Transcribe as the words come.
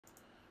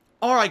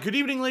Alright, good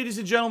evening ladies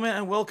and gentlemen,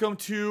 and welcome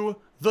to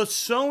the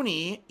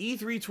Sony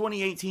E3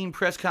 2018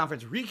 press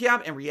conference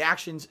recap and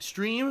reactions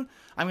stream.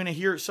 I'm going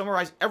to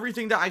summarize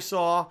everything that I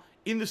saw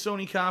in the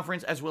Sony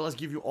conference, as well as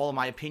give you all of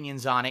my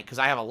opinions on it, because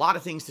I have a lot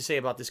of things to say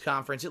about this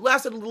conference. It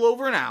lasted a little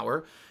over an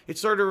hour. It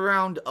started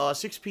around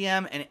 6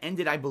 p.m. and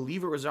ended, I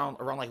believe it was around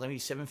like maybe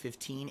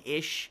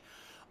 7:15-ish.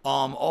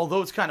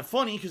 Although it's kind of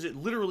funny, because it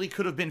literally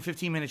could have been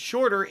 15 minutes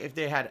shorter if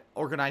they had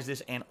organized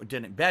this and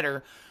done it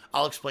better.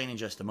 I'll explain in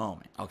just a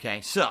moment,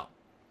 okay? So,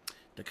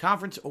 the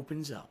conference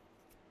opens up,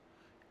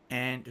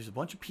 and there's a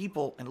bunch of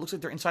people, and it looks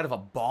like they're inside of a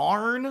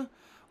barn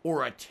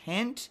or a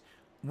tent.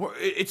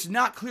 It's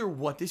not clear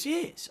what this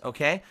is,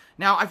 okay?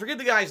 Now, I forget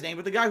the guy's name,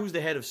 but the guy who's the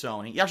head of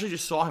Sony, you actually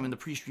just saw him in the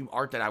pre-stream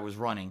art that I was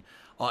running,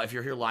 if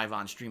you're here live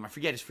on stream. I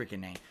forget his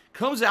freaking name.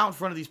 Comes out in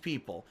front of these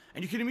people,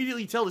 and you can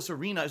immediately tell this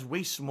arena is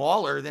way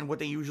smaller than what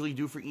they usually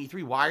do for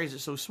E3. Why is it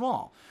so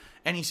small?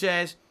 And he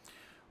says,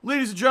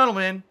 "Ladies and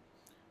gentlemen,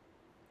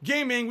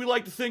 gaming, we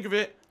like to think of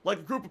it like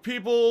a group of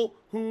people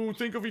who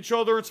think of each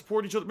other and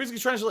support each other." Basically,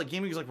 he's trying to say like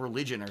gaming is like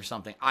religion or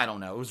something. I don't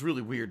know. It was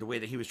really weird the way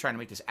that he was trying to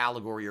make this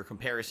allegory or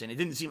comparison. It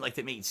didn't seem like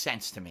that made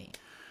sense to me.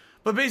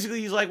 But basically,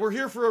 he's like, we're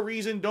here for a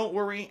reason, don't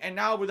worry. And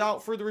now,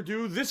 without further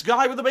ado, this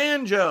guy with a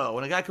banjo.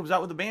 And a guy comes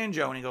out with a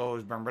banjo, and he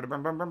goes,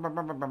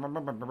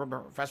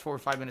 fast forward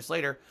 5 minutes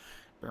later,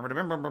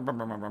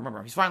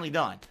 he's finally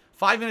done.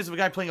 5 minutes of a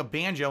guy playing a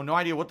banjo, no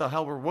idea what the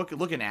hell we're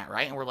looking at,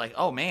 right? And we're like,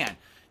 oh man,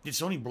 did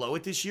Sony blow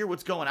it this year?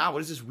 What's going on?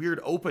 What is this weird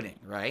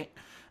opening, right?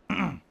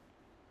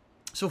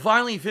 So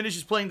finally, he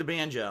finishes playing the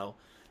banjo,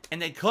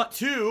 and they cut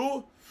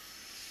to,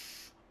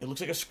 it looks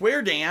like a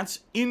square dance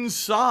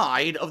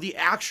inside of the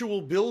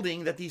actual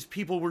building that these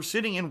people were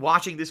sitting in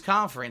watching this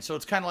conference. So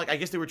it's kind of like, I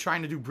guess they were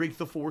trying to do break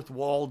the fourth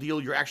wall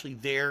deal. You're actually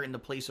there in the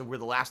place of where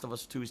The Last of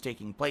Us 2 is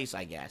taking place,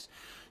 I guess.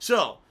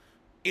 So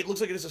it looks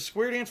like it is a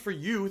square dance for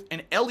youth,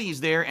 and Ellie's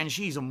there, and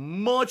she's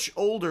much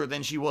older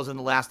than she was in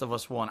The Last of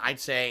Us 1. I'd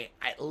say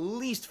at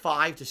least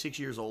 5 to 6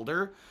 years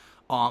older.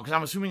 Because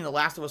I'm assuming in The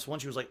Last of Us 1,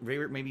 she was like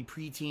maybe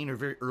preteen or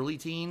very early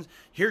teens.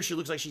 Here, she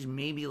looks like she's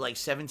maybe like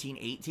 17,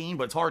 18,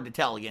 but it's hard to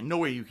tell. Again, no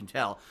way you can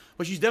tell.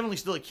 But she's definitely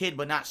still a kid,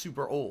 but not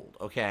super old,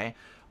 okay?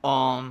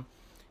 And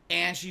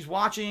she's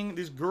watching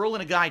this girl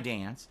and a guy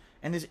dance,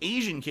 and this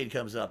Asian kid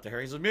comes up to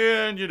her. He's like,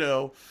 man, you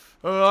know,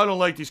 I don't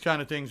like these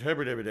kind of things.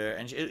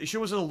 And she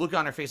was a look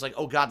on her face like,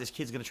 oh, God, this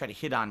kid's going to try to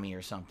hit on me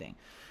or something.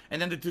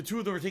 And then the two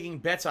of them are taking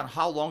bets on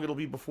how long it'll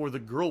be before the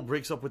girl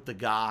breaks up with the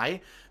guy.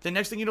 The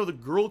next thing you know, the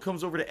girl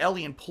comes over to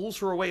Ellie and pulls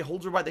her away,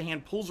 holds her by the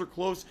hand, pulls her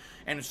close,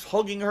 and is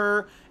hugging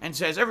her and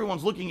says,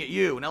 everyone's looking at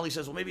you. And Ellie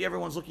says, well, maybe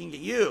everyone's looking at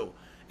you.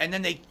 And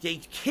then they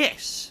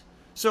kiss.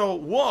 So,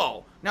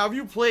 whoa. Now, if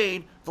you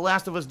played The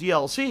Last of Us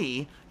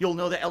DLC, you'll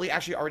know that Ellie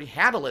actually already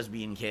had a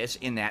lesbian kiss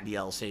in that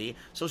DLC.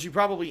 So she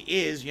probably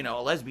is, you know,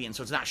 a lesbian.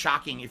 So it's not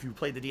shocking if you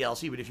played the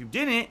DLC. But if you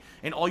didn't,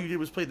 and all you did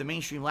was play the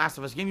mainstream Last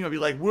of Us game, you might be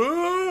like,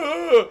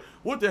 whoa,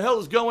 what the hell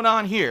is going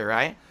on here,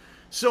 right?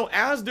 So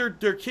as they're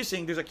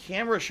kissing, there's a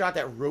camera shot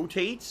that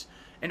rotates.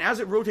 And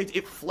as it rotates,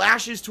 it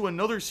flashes to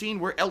another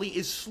scene where Ellie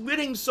is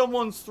slitting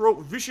someone's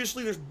throat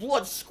viciously. There's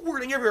blood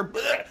squirting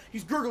everywhere.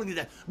 He's gurgling to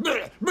death.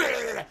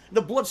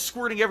 The blood's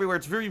squirting everywhere.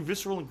 It's very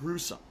visceral and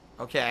gruesome,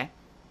 okay?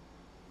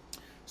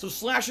 So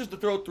slashes the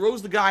throat,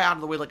 throws the guy out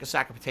of the way like a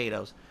sack of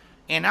potatoes.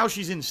 And now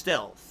she's in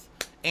stealth.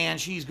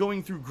 And she's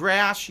going through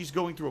grass. She's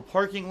going through a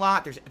parking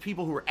lot. There's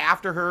people who are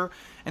after her.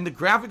 And the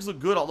graphics look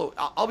good, although,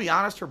 I'll be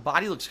honest, her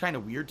body looks kind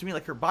of weird to me.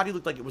 Like, her body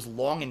looked like it was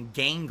long and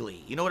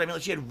gangly. You know what I mean?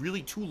 Like, she had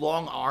really too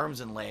long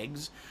arms and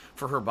legs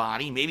for her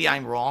body. Maybe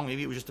I'm wrong.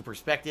 Maybe it was just a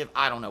perspective.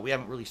 I don't know. We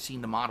haven't really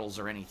seen the models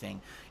or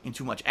anything in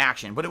too much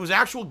action. But it was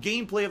actual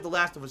gameplay of The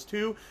Last of Us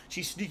 2.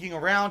 She's sneaking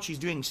around. She's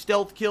doing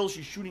stealth kills.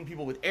 She's shooting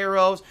people with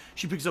arrows.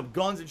 She picks up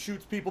guns and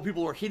shoots people.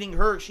 People are hitting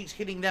her. She's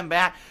hitting them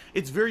back.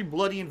 It's very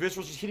bloody and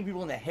visceral. She's hitting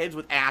people in the heads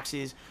with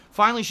axes.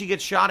 Finally, she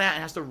gets shot at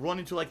and has to run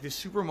into, like, this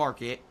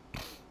supermarket.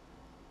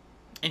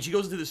 And she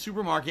goes into the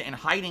supermarket and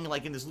hiding,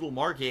 like, in this little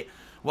market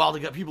while the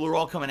people are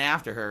all coming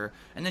after her.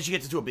 And then she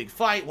gets into a big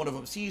fight. One of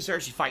them sees her.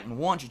 She's fighting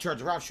one. She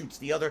turns around, shoots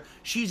the other.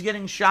 She's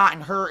getting shot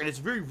and her. And it's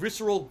a very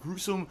visceral,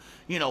 gruesome,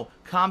 you know,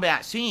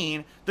 combat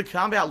scene. The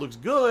combat looks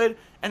good.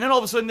 And then all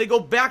of a sudden, they go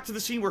back to the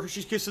scene where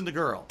she's kissing the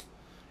girl.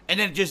 And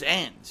then it just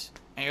ends.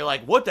 And you're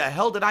like, what the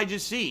hell did I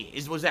just see?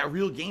 Was that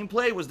real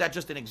gameplay? Was that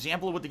just an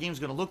example of what the game's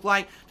going to look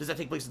like? Does that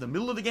take place in the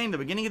middle of the game, the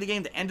beginning of the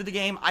game, the end of the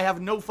game? I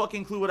have no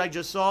fucking clue what I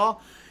just saw.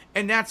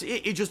 And that's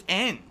it. It just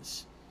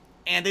ends.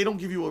 And they don't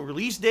give you a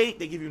release date.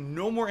 They give you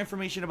no more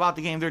information about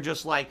the game. They're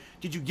just like,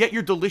 did you get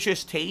your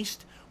delicious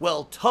taste?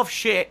 Well, tough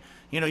shit.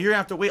 You know, you're going to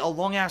have to wait a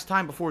long-ass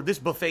time before this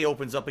buffet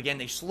opens up again.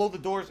 They slow the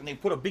doors, and they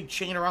put a big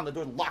chain around the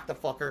door and lock the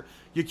fucker.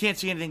 You can't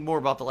see anything more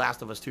about The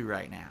Last of Us 2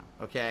 right now,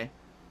 okay?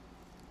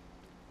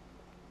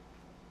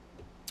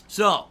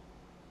 So,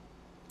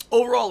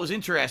 overall, it was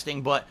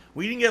interesting, but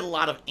we didn't get a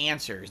lot of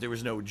answers. There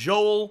was no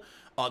Joel.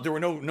 There were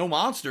no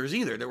monsters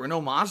either. There were no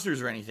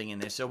monsters or anything in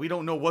this, so we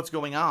don't know what's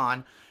going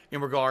on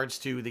in regards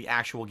to the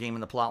actual game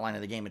and the plot line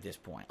of the game at this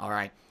point, all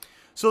right?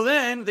 So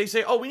then they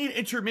say, oh, we need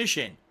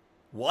intermission.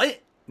 What?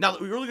 Now,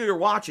 you look at your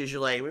watches,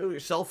 you're like, your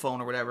cell phone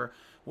or whatever.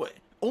 What?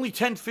 Only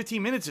 10,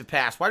 15 minutes have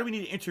passed. Why do we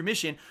need an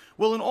intermission?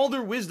 Well, in all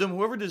their wisdom,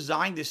 whoever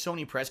designed this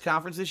Sony press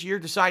conference this year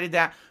decided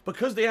that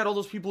because they had all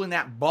those people in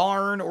that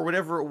barn or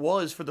whatever it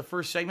was for the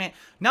first segment,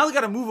 now they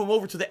got to move them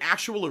over to the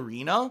actual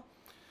arena.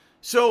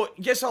 So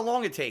guess how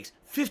long it takes?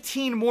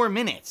 15 more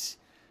minutes.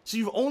 So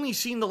you've only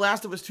seen The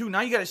Last of Us 2.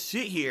 Now you got to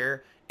sit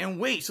here and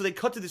wait. So they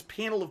cut to this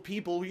panel of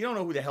people. You don't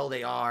know who the hell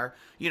they are.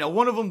 You know,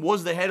 one of them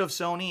was the head of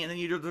Sony, and then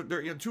you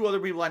know, two other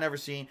people I never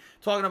seen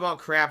talking about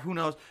crap. Who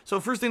knows?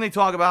 So first thing they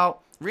talk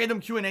about, random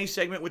Q&A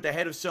segment with the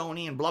head of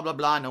Sony and blah, blah,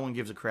 blah. No one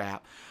gives a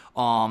crap.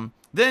 Then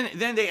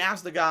they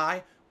ask the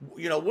guy,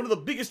 you know, one of the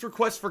biggest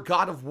requests for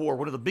God of War,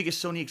 one of the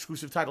biggest Sony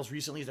exclusive titles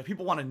recently, is that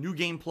people want a new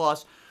game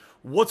plus.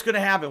 What's going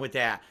to happen with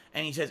that?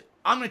 And he says,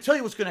 I'm going to tell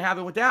you what's going to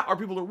happen with that. Our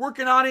people are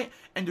working on it,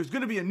 and there's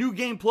going to be a new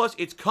game plus.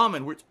 It's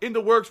coming. It's in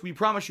the works. We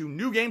promise you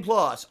new game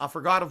plus for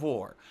God of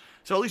War.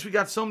 So at least we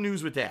got some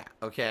news with that,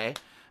 okay?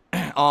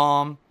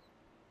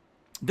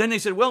 Then they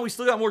said, well, we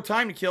still got more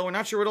time to kill. We're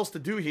not sure what else to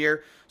do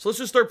here. So let's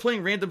just start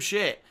playing random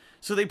shit.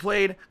 So they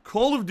played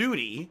Call of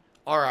Duty,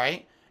 all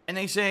right, and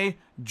they say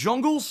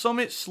Jungle,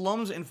 Summit,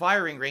 Slums, and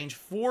Firing Range,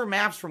 4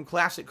 maps from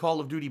classic Call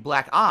of Duty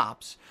Black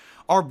Ops,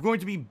 are going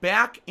to be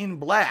back in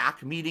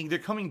black, meaning they're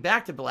coming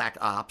back to Black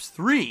Ops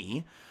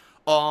 3,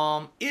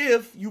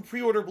 if you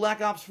pre-order Black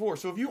Ops 4.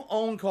 So if you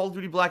own Call of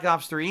Duty Black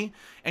Ops 3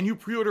 and you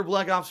pre-order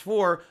Black Ops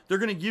 4, they're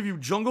going to give you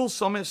Jungle,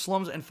 Summit,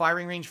 Slums, and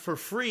Firing Range for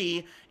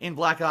free in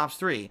Black Ops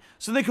 3.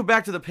 So they come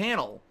back to the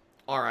panel,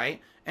 all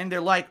right, and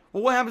they're like,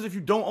 well, what happens if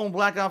you don't own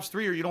Black Ops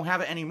 3 or you don't have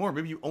it anymore?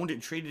 Maybe you owned it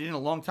and traded it in a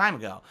long time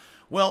ago.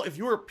 Well, if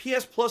you're a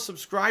PS Plus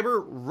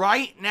subscriber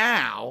right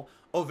now,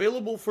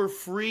 available for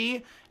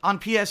free on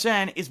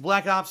PSN is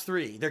Black Ops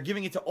 3. They're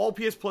giving it to all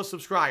PS Plus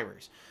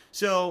subscribers.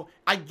 So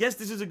I guess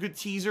this is a good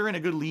teaser and a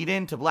good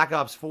lead-in to Black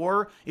Ops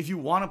 4 if you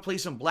want to play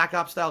some Black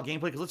Ops style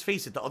gameplay. Because let's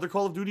face it, the other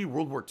Call of Duty,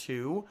 World War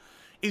II,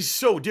 is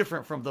so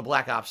different from the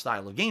Black Ops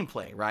style of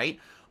gameplay, right?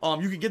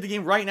 You can get the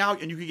game right now,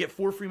 and you can get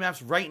 4 free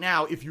maps right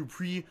now if you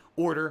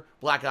pre-order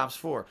Black Ops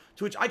 4.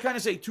 To which I kind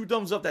of say 2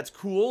 thumbs up, that's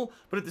cool.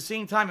 But at the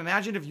same time,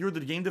 imagine if you're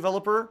the game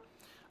developer,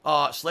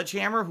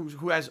 Sledgehammer,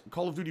 who has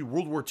Call of Duty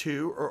World War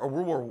II, or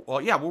World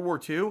War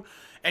II,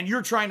 and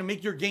you're trying to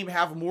make your game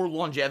have more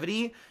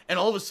longevity, and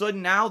all of a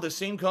sudden now the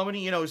same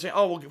company, you know, is saying,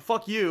 oh, well,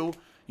 fuck you,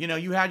 you know,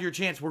 you had your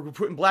chance, we're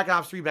putting Black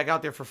Ops 3 back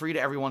out there for free to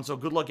everyone, so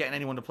good luck getting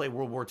anyone to play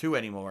World War II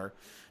anymore.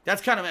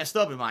 That's kind of messed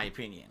up in my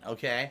opinion,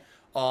 okay?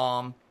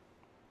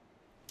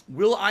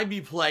 Will I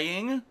be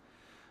playing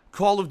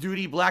Call of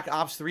Duty Black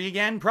Ops 3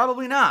 again?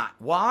 Probably not.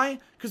 Why?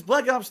 Because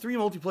Black Ops 3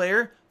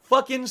 multiplayer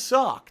fucking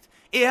sucked.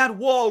 It had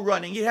wall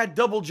running. It had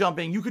double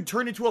jumping. You could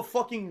turn into a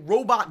fucking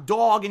robot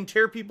dog and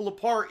tear people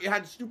apart. It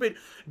had stupid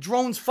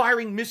drones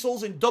firing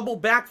missiles and double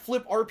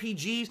backflip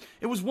RPGs.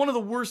 It was one of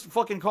the worst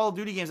fucking Call of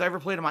Duty games I ever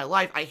played in my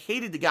life. I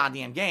hated the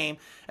goddamn game.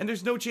 And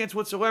there's no chance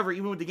whatsoever,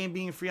 even with the game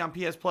being free on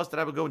PS Plus, that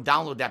I would go and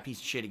download that piece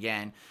of shit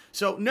again.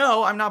 So,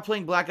 no, I'm not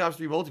playing Black Ops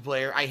 3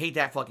 multiplayer. I hate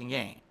that fucking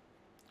game.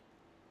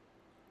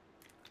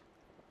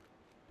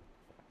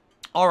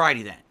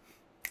 Alrighty then.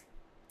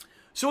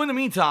 So in the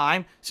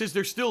meantime, since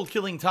they're still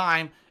killing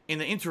time in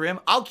the interim,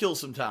 I'll kill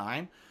some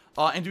time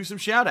and do some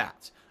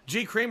shout-outs.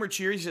 Jay Kramer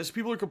cheers. He says,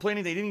 people are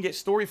complaining they didn't get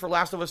story for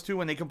Last of Us 2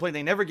 and they complain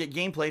they never get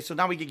gameplay, so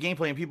now we get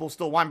gameplay and people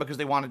still whine because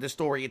they wanted the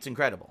story. It's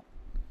incredible.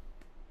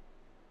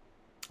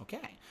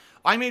 Okay.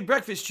 I Made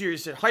Breakfast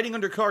cheers. Said, hiding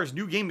under cars,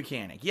 new game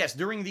mechanic. Yes,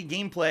 during the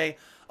gameplay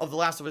of The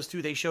Last of Us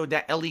 2, they showed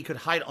that Ellie could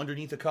hide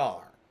underneath a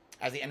car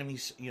as the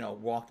enemies, you know,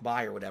 walked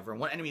by or whatever. And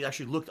one enemy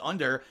actually looked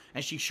under,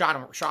 and she shot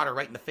her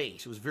right in the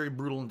face. It was very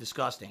brutal and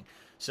disgusting.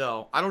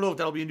 So, I don't know if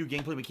that'll be a new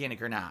gameplay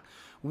mechanic or not.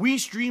 We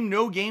Stream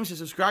No Games has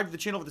subscribed to the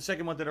channel for the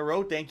 2nd month in a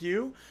row. Thank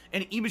you.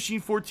 And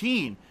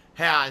eMachine14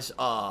 has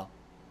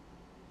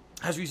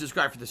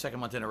resubscribed for the 2nd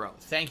month in a row.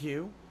 Thank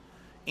you.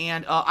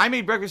 And I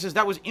Made Breakfast says,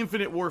 that was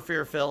Infinite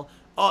Warfare, Phil.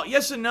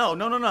 Yes and no.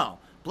 No.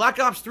 Black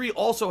Ops 3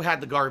 also had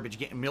the garbage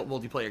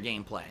multiplayer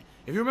gameplay.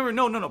 If you remember,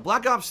 no.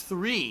 Black Ops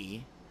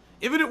 3...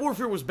 Infinite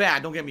Warfare was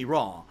bad, don't get me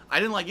wrong. I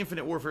didn't like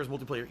Infinite Warfare's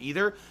multiplayer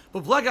either,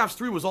 but Black Ops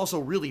 3 was also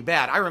really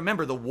bad. I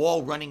remember the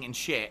wall running and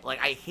shit.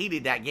 Like, I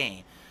hated that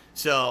game.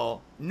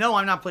 So, no,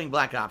 I'm not playing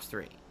Black Ops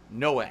 3.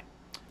 No way.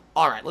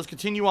 Alright, let's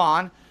continue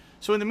on.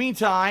 So, in the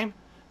meantime,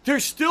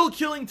 they're still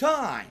killing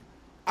time.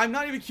 I'm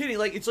not even kidding.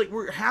 Like, it's like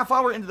we're half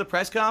hour into the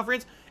press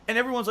conference, and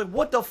everyone's like,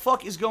 what the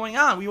fuck is going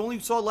on? We only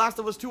saw Last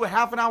of Us 2 a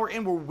half an hour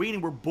in. We're waiting.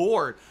 We're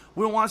bored.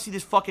 We don't want to see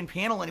this fucking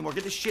panel anymore.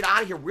 Get this shit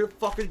out of here. We're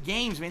fucking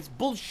games, man. It's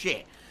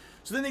bullshit.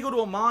 So then they go to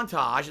a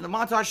montage, and the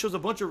montage shows a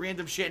bunch of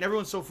random shit, and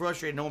everyone's so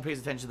frustrated, no one pays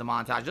attention to the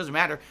montage. It doesn't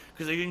matter,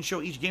 because they didn't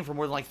show each game for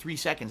more than like 3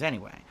 seconds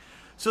anyway.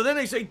 So then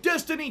they say,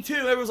 Destiny 2.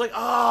 Everyone's like,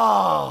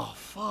 oh,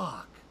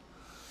 fuck.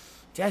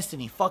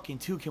 Destiny fucking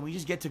 2. Can we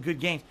just get to good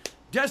games?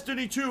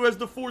 Destiny 2 has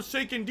the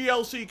Forsaken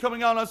DLC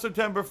coming out on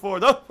September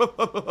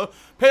 4th.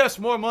 Pay us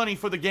more money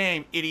for the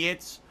game,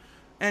 idiots.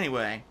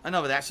 Anyway,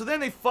 enough of that. So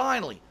then they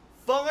finally,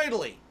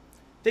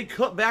 They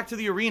cut back to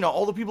the arena.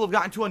 All the people have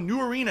gotten to a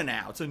new arena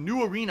now. It's a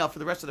new arena for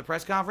the rest of the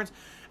press conference.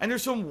 And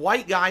there's some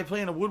white guy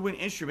playing a woodwind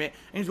instrument,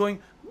 and he's going,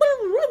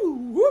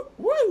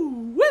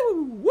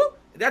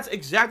 that's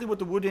exactly what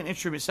the woodwind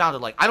instrument sounded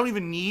like. I don't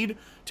even need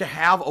to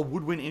have a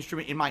woodwind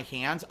instrument in my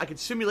hands. I can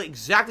simulate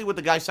exactly what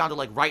the guy sounded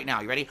like right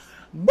now. You ready?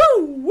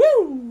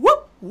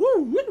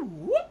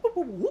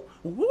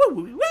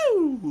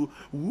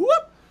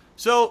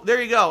 So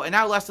there you go. And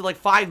that lasted like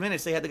 5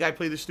 minutes. They had the guy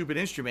play this stupid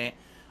instrument.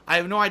 I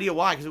have no idea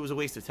why, because it was a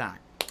waste of time.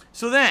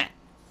 So then,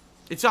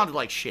 it sounded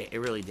like shit. It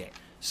really did.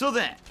 So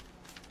then,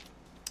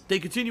 they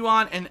continue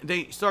on, and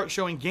they start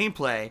showing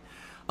gameplay.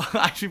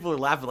 Actually, people are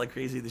laughing like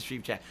crazy in the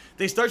stream chat.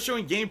 They start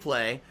showing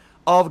gameplay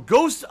of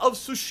Ghost of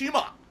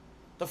Tsushima.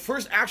 The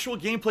first actual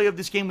gameplay of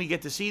this game we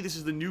get to see. This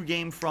is the new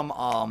game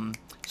from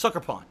Sucker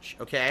Punch,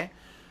 okay?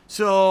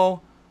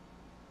 So,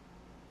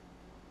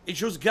 it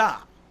shows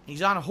God.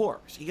 He's on a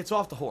horse. He gets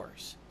off the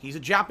horse. He's a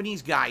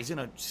Japanese guy. He's in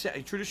a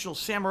traditional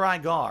samurai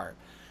garb.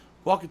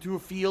 Walking through a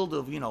field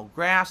of,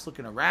 grass,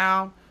 looking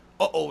around.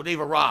 Uh-oh,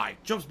 they've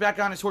arrived. Jumps back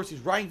on his horse. He's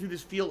riding through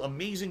this field.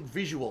 Amazing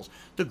visuals.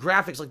 The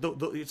graphics, like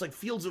it's like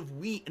fields of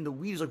wheat, and the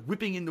wheat is like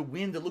whipping in the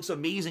wind. It looks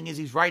amazing as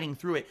he's riding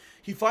through it.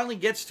 He finally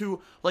gets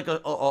to like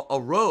a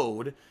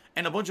road,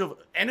 and a bunch of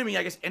enemy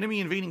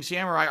invading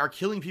samurai are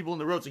killing people in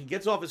the road. So he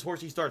gets off his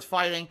horse. He starts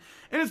fighting,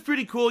 and it's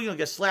pretty cool. You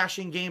get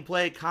slashing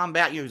gameplay,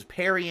 combat. He's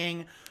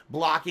parrying,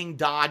 blocking,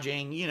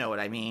 dodging. You know what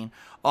I mean.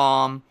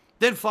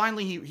 Then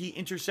finally, he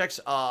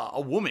intersects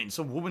some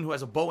woman who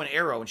has a bow and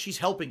arrow, and she's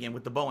helping him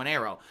with the bow and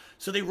arrow.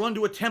 So they run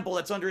to a temple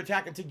that's under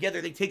attack, and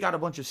together they take out a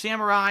bunch of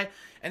samurai.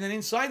 And then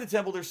inside the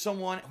temple, there's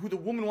someone who the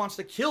woman wants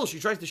to kill. She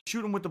tries to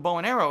shoot him with the bow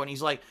and arrow, and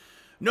he's like,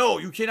 "No,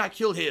 you cannot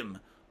kill him.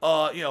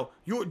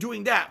 You're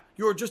doing that.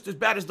 You're just as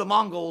bad as the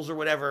Mongols or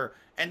whatever.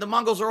 And the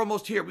Mongols are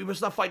almost here. We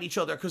must not fight each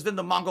other, because then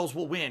the Mongols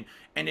will win."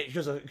 And it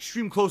does an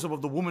extreme close-up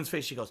of the woman's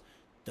face. She goes,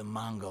 "The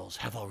Mongols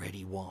have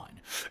already won."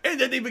 And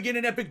then they begin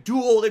an epic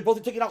duel. They both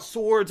are taking out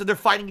swords, and they're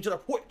fighting each other.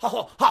 Ha,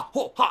 ha, ha,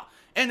 ha, ha.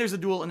 And there's a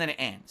duel, and then it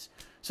ends.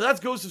 So that's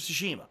Ghost of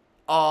Tsushima.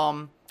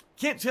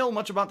 Can't tell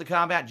much about the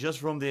combat just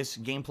from this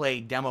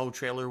gameplay demo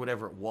trailer,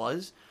 whatever it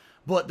was.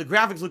 But the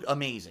graphics look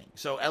amazing.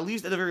 So at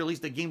the very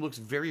least, the game looks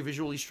very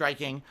visually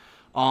striking.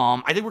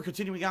 I think we're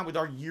continuing on with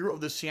our Year of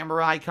the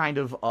Samurai kind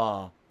of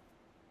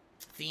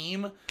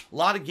theme. A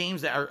lot of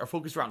games that are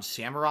focused around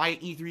samurai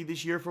at E3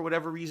 this year for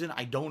whatever reason.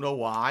 I don't know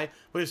why,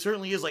 but it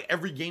certainly is like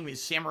every game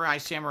is samurai,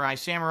 samurai,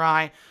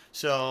 samurai.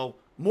 So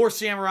more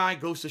samurai.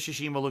 Ghost of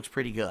Tsushima looks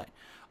pretty good.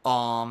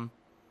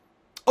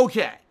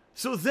 Okay,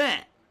 so then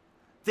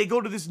they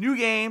go to this new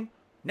game,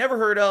 never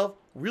heard of,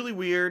 really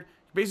weird.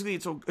 Basically,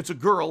 it's a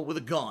girl with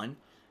a gun,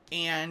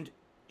 and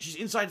she's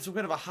inside some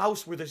kind of a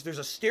house where there's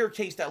a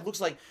staircase that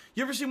looks like...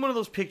 You ever seen one of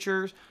those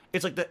pictures?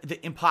 It's like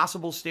the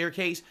impossible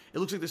staircase. It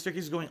looks like the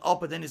staircase is going up,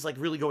 but then it's like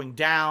really going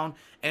down.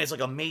 And it's like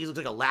a maze. It looks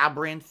like a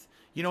labyrinth.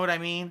 You know what I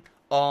mean?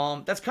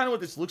 That's kind of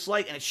what this looks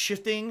like. And it's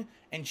shifting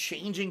and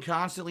changing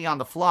constantly on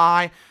the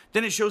fly.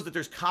 Then it shows that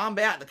there's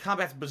combat. The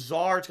combat's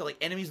bizarre. It's got like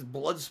enemies with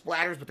blood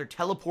splatters, but they're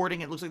teleporting.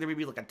 It looks like there may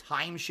be like a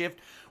time shift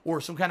or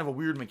some kind of a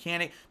weird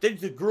mechanic. Then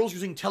the girl's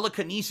using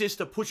telekinesis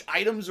to push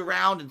items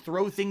around and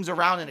throw things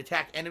around and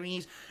attack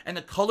enemies. And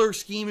the color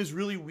scheme is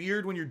really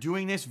weird when you're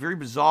doing this. Very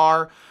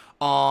bizarre.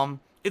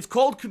 It's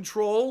called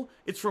Control.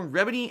 It's from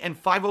Remedy and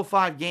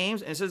 505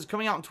 Games, and it says it's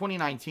coming out in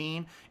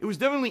 2019. It was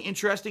definitely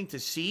interesting to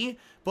see,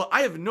 but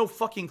I have no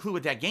fucking clue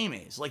what that game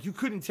is. Like, you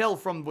couldn't tell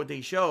from what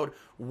they showed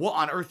what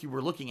on earth you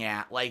were looking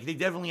at. Like, they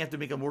definitely have to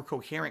make a more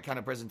coherent kind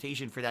of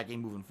presentation for that game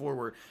moving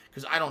forward,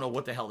 because I don't know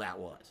what the hell that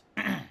was.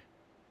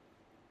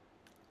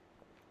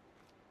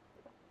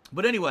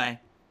 But anyway,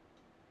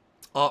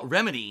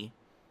 Remedy,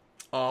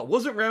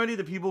 wasn't Remedy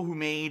the people who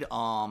made,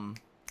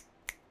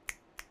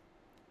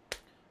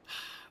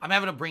 I'm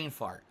having a brain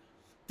fart.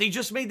 They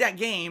just made that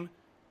game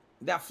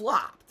that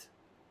flopped.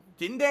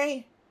 Didn't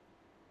they?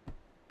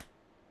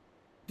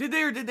 Did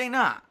they or did they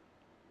not?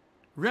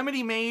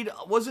 Remedy made,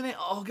 wasn't it?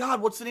 Oh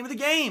God, what's the name of the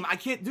game? I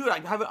can't do it.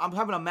 I'm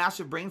having a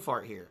massive brain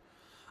fart here.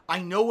 I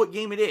know what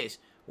game it is.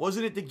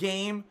 Wasn't it the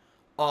game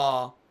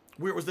where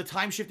it was the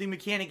time-shifting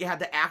mechanic? It had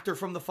the actor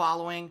from The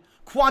Following.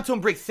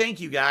 Quantum Break,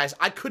 thank you guys.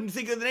 I couldn't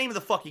think of the name of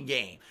the fucking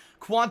game.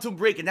 Quantum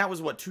Break, and that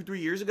was what,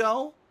 2-3 years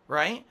ago?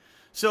 Right?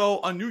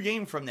 So, a new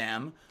game from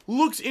them.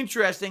 Looks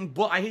interesting,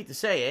 but I hate to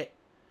say it.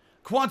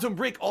 Quantum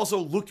Break also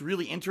looked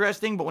really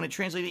interesting, but when it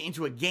translated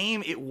into a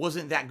game, it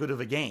wasn't that good of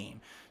a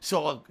game.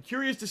 So, I'm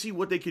curious to see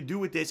what they could do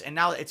with this, and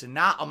now that it's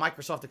not a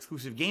Microsoft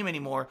exclusive game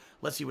anymore,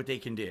 let's see what they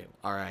can do.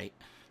 Alright.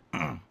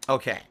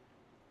 Okay.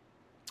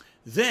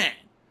 Then,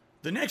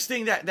 the next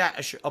thing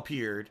that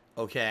appeared,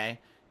 okay,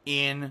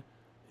 in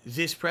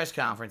this press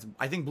conference,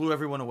 I think blew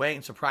everyone away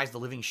and surprised the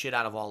living shit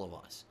out of all of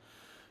us.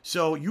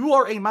 So, you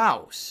are a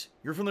mouse.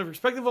 You're from the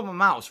perspective of a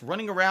mouse,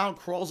 running around,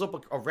 crawls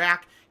up a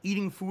rack,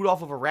 eating food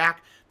off of a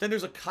rack. Then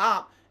there's a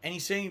cop, and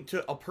he's saying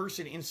to a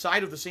person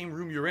inside of the same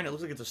room you're in, it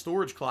looks like it's a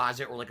storage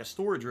closet or like a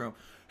storage room,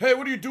 hey,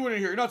 what are you doing in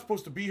here? You're not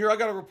supposed to be here. I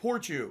got to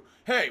report you.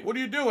 Hey, what are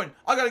you doing?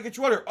 I got to get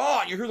you out of here.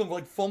 Oh, you hear them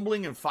like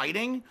fumbling and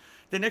fighting.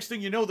 The next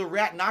thing you know, the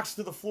rat knocks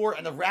to the floor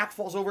and the rat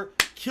falls over,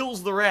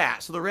 kills the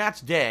rat. So the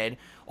rat's dead.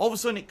 All of a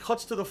sudden, it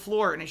cuts to the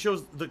floor and it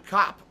shows the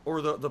cop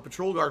or the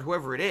patrol guard,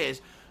 whoever it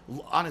is,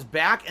 on his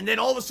back. And then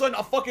all of a sudden,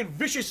 a fucking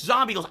vicious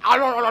zombie goes,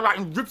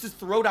 and rips his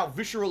throat out,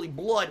 viscerally,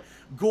 blood,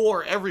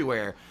 gore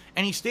everywhere.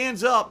 And he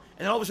stands up,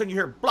 and then all of a sudden, you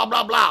hear blah,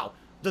 blah, blah.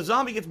 The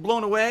zombie gets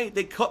blown away.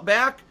 They cut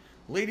back.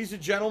 Ladies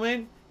and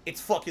gentlemen, it's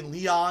fucking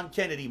Leon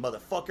Kennedy,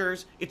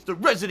 motherfuckers. It's the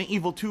Resident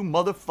Evil 2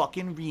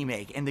 motherfucking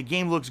remake. And the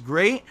game looks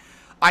great.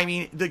 I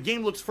mean, the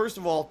game looks, first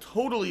of all,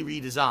 totally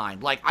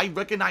redesigned. Like, I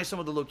recognize some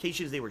of the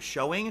locations they were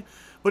showing,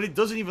 but it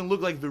doesn't even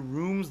look like the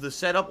rooms, the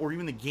setup, or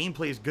even the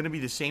gameplay is going to be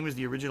the same as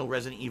the original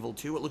Resident Evil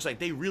 2. It looks like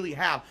they really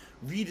have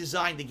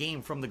redesigned the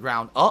game from the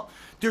ground up.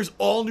 There's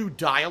all new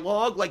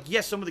dialogue. Like,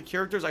 yes, some of the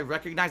characters I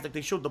recognize, like they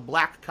showed the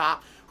black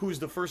cop, who is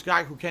the first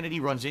guy who Kennedy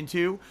runs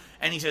into,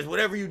 and he says,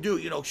 whatever you do,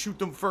 you know, shoot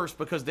them first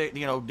because they,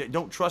 you know,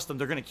 don't trust them,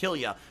 they're going to kill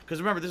you. Because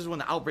remember, this is when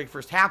the outbreak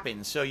first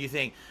happens, so you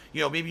think,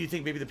 you know, maybe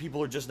the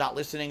people are just not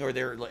listening or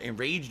they're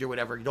enraged or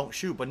whatever, don't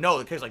shoot. But no,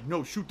 the guy's like,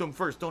 no, shoot them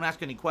first, don't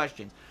ask any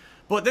questions.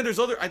 But then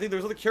I think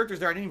there's other characters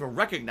there I didn't even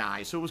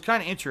recognize, so it was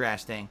kind of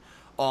interesting.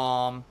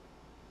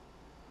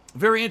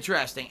 Very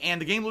interesting,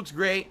 and the game looks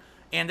great.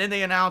 And then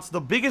they announced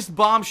the biggest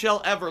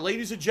bombshell ever,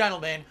 ladies and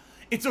gentlemen.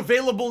 It's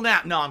available now.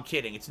 No, I'm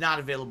kidding. It's not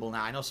available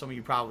now. I know some of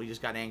you probably just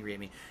got angry at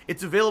me.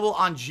 It's available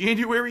on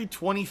January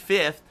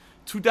 25th,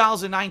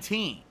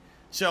 2019.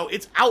 So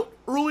it's out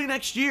early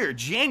next year,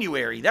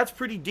 January. That's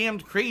pretty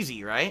damned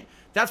crazy, right?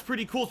 That's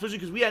pretty cool, especially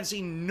because we hadn't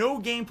seen no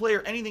gameplay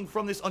or anything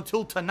from this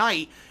until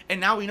tonight, and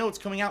now we know it's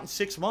coming out in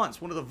 6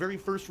 months. One of the very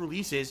first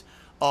releases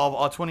of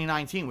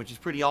 2019, which is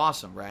pretty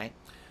awesome, right?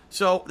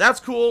 So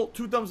that's cool.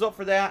 2 thumbs up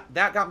for that.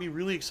 That got me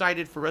really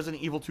excited for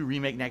Resident Evil 2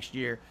 Remake next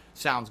year.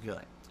 Sounds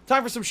good.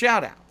 Time for some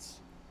shout-outs.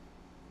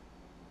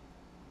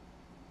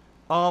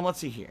 Let's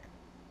see here.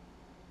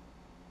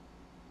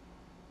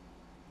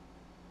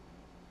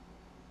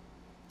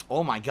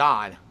 Oh my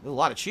god. There's a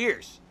lot of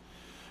cheers.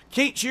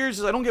 Kate cheers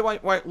says, I don't get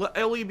why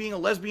Ellie being a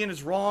lesbian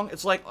is wrong.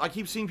 It's like, I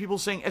keep seeing people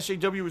saying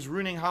SJW is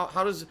ruining.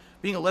 How does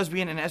being a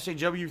lesbian and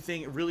SJW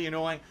thing really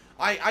annoying?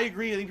 I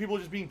agree. I think people are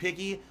just being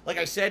picky. Like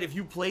I said, if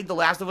you played The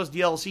Last of Us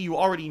DLC, you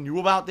already knew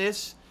about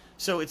this.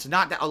 So it's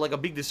not that, like a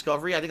big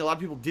discovery. I think a lot of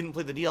people didn't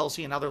play the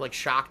DLC and now they're like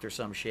shocked or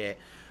some shit.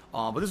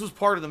 But this was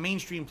part of the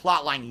mainstream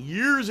plotline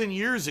years and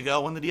years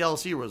ago when the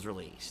DLC was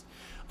released.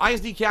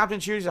 ISD Captain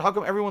cheers. How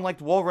come everyone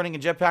liked wall running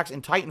and jetpacks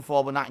in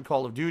Titanfall but not in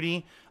Call of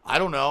Duty? I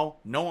don't know.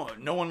 No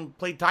one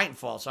played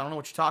Titanfall, so I don't know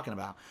what you're talking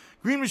about.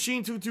 Green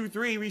Machine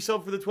 223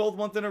 resub for the 12th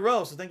month in a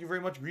row. So thank you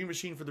very much, Green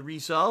Machine, for the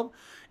resub.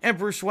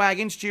 Emperor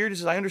Swaggins cheered. He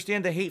says, I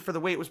understand the hate for the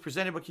way it was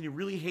presented, but can you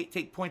really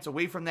take points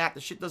away from that?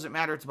 The shit doesn't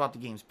matter. It's about the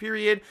games,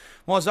 period.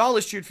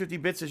 Mozzalis cheered 50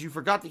 bits. Says, you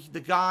forgot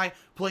the guy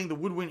playing the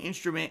woodwind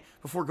instrument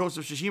before Ghost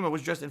of Tsushima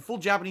was dressed in full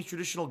Japanese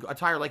traditional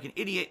attire like an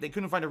idiot. They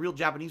couldn't find a real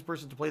Japanese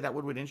person to play that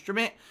woodwind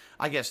instrument.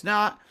 I guess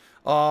not.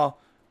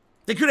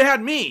 They could have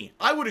had me.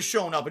 I would have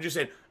shown up and just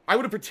said, I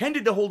would have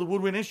pretended to hold a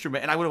woodwind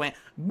instrument, and I would have went,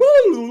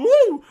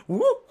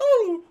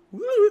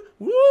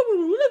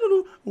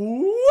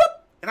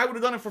 and I would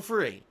have done it for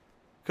free.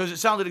 Because it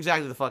sounded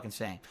exactly the fucking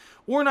same.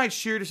 War Knight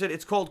cheered and said,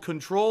 it's called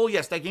Control.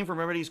 Yes, that game from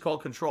Remedy is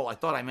called Control. I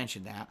thought I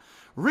mentioned that.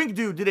 Rink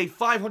Dude did a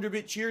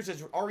 500-bit cheer.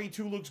 Says,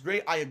 RE2 looks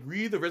great. I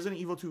agree. The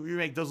Resident Evil 2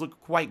 remake does look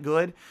quite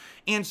good.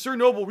 And Sir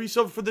Noble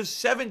resubbed for the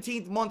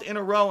 17th month in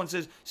a row and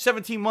says,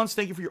 17 months.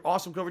 Thank you for your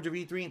awesome coverage of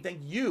E3. And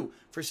thank you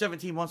for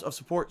 17 months of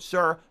support,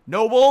 Sir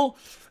Noble.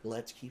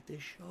 Let's keep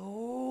this show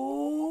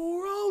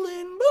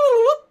rolling.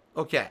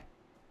 Okay.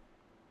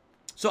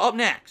 So up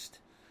next,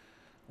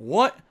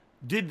 what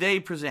did they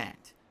present?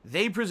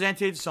 They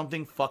presented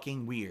something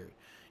fucking weird.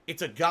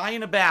 It's a guy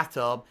in a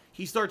bathtub.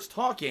 He starts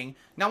talking.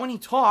 Now, when he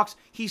talks,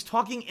 he's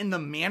talking in the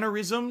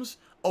mannerisms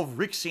of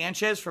Rick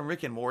Sanchez from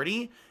Rick and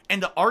Morty.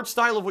 And the art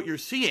style of what you're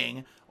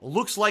seeing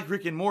looks like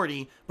Rick and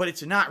Morty, but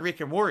it's not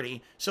Rick and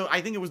Morty. So I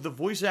think it was the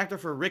voice actor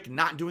for Rick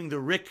not doing the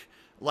Rick,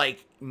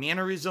 like,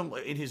 mannerism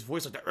in his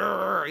voice. Like, you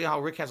know how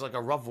Rick has, like,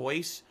 a rough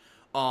voice.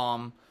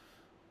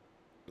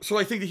 So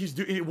I think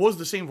that it was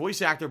the same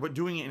voice actor, but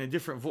doing it in a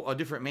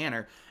different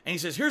manner. And he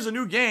says, here's a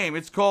new game.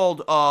 It's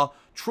called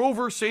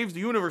Trover Saves the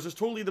Universe. It's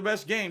totally the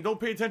best game. Don't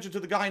pay attention to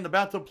the guy in the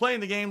bathtub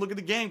playing the game. Look at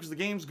the game because the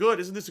game's good.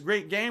 Isn't this a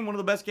great game? One of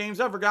the best games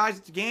ever, guys.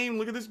 It's a game.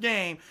 Look at this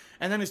game.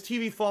 And then his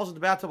TV falls in the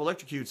bathtub,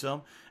 electrocutes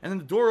him. And then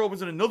the door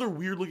opens and another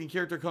weird-looking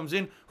character comes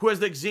in who has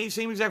the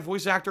same exact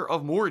voice actor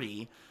of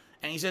Morty.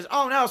 And he says,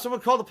 oh no, someone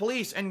called the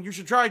police and you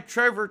should try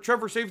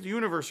Trevor Saves the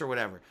Universe or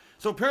whatever.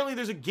 So apparently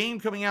there's a game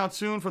coming out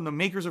soon from the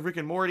makers of Rick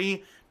and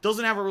Morty.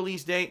 Doesn't have a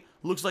release date.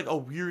 Looks like a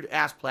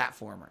weird-ass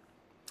platformer.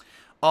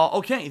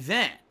 Okay,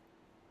 then.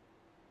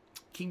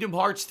 Kingdom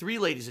Hearts 3,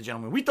 ladies and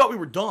gentlemen. We thought we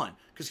were done.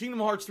 Because Kingdom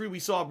Hearts 3, we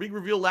saw a big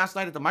reveal last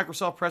night at the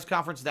Microsoft press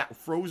conference that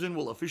Frozen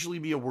will officially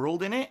be a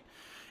world in it.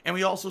 And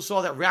we also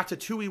saw that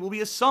Ratatouille will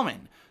be a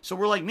summon. So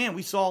we're like, man,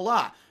 we saw a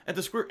lot. At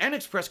the Square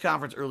Enix press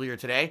conference earlier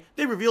today,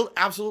 they revealed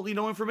absolutely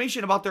no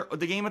information about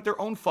the game at their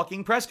own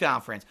fucking press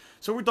conference.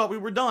 So we thought we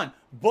were done.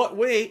 But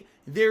wait,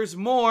 there's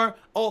more.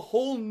 A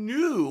whole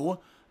new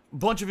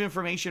bunch of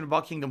information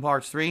about Kingdom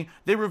Hearts 3.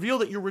 They reveal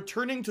that you're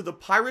returning to the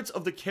Pirates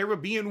of the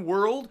Caribbean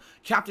world.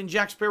 Captain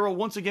Jack Sparrow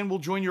once again will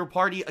join your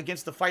party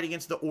against the fight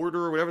against the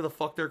Order, or whatever the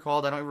fuck they're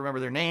called. I don't even remember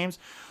their names.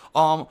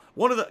 One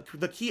of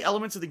the key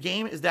elements of the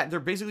game is that they're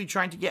basically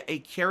trying to get a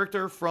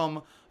character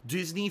from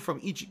Disney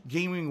from each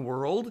gaming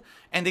world,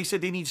 and they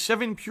said they need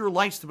 7 pure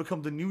lights to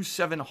become the new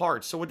 7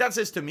 hearts. So what that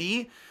says to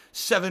me,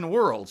 7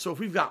 worlds. So if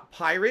we've got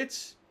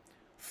Pirates,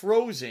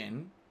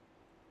 Frozen,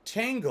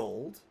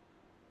 Tangled,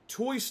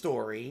 Toy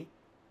Story,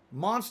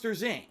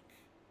 Monsters, Inc.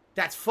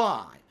 That's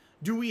 5.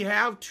 Do we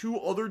have 2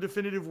 other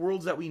definitive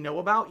worlds that we know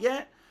about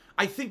yet?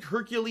 I think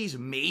Hercules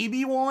may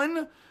be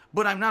one,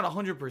 but I'm not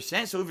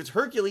 100%. So if it's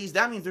Hercules,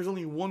 that means there's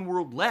only 1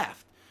 world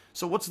left.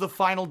 So what's the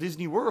final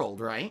Disney world,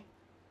 right?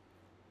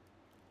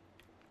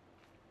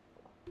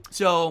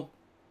 So,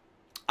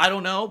 I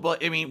don't know,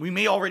 but I mean, we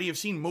may already have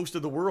seen most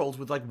of the worlds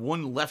with like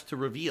 1 left to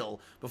reveal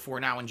before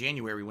now in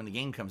January when the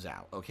game comes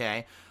out,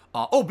 okay?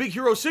 Oh, Big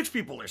Hero 6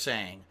 people are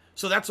saying.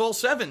 So that's all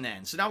 7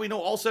 then. So now we know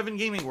all 7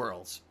 gaming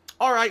worlds.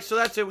 All right, so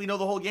that's it. We know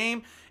the whole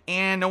game,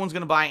 and no one's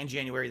going to buy it in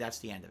January. That's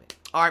the end of it.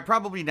 All right,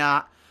 probably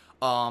not.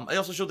 I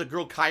also showed the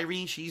girl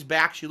Kyrie. She's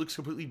back. She looks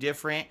completely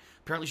different.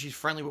 Apparently, she's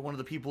friendly with one of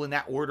the people in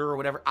that order or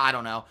whatever. I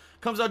don't know.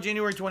 Comes out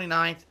January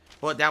 29th,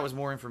 but that was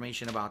more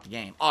information about the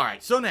game. All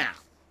right, so now,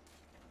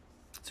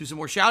 let's do some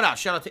more shout-outs.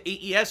 Shout-out to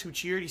AES, who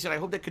cheered. He said, I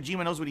hope that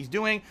Kojima knows what he's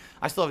doing.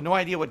 I still have no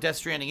idea what Death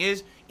Stranding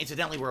is.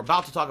 Incidentally, we're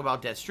about to talk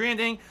about Death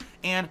Stranding.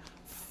 And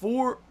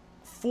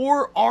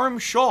Four-Arm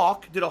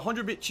Shock did a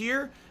 100-bit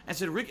cheer and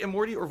said Rick and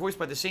Morty are voiced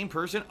by the same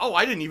person. Oh,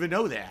 I didn't even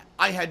know that.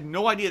 I had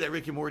no idea that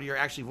Rick and Morty are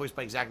actually voiced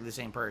by exactly the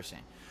same person.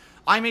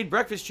 I Made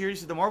Breakfast cheer. He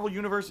said the Marvel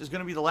Universe is going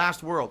to be the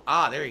last world.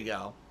 Ah, there you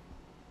go.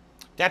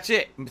 That's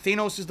it.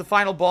 Thanos is the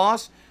final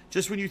boss.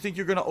 Just when you think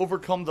you're going to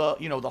overcome the,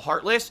 the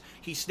Heartless,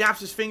 he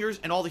snaps his fingers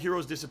and all the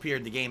heroes disappear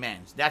and the game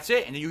ends. That's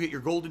it. And then you get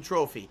your golden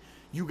trophy.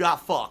 You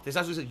got fucked. This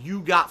actually said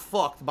you got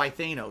fucked by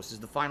Thanos is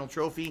the final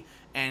trophy,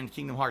 and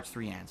Kingdom Hearts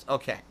 3 ends.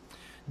 Okay.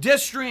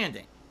 Death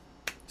Stranding.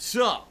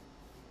 So,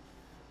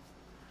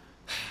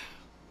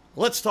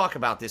 let's talk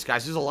about this,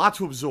 guys. There's a lot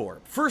to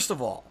absorb. First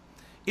of all,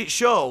 it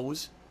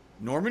shows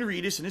Norman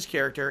Reedus and his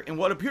character in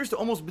what appears to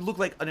almost look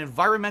like an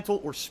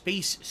environmental or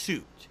space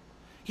suit.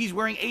 He's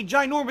wearing a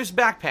ginormous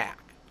backpack,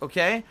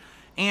 okay?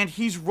 And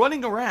he's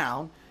running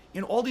around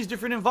in all these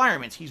different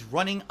environments. He's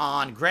running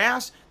on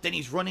grass, then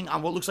he's running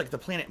on what looks like the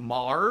planet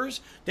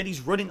Mars, then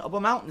he's running up a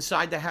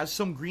mountainside that has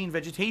some green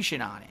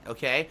vegetation on it,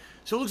 okay?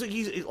 So it looks like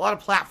he's a lot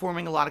of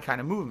platforming, a lot of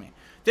kind of movement.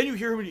 Then you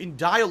hear him in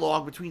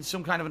dialogue between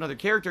some kind of another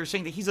character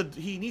saying that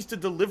he needs to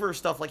deliver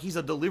stuff, like he's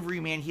a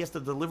delivery man, he has to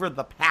deliver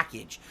the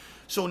package.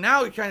 So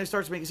now it kind of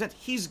starts making sense.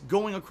 He's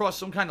going across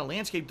some kind of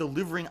landscape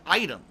delivering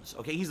items,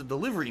 okay? He's a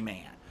delivery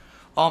man.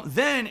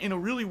 Then, in a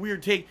really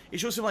weird take, it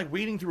shows him, like,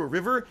 wading through a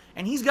river,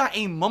 and he's got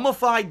a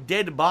mummified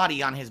dead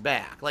body on his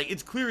back. Like,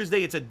 it's clear as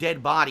day it's a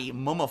dead body,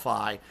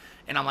 mummified.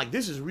 And I'm like,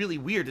 this is really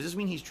weird. Does this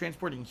mean he's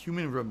transporting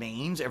human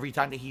remains every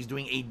time that he's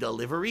doing a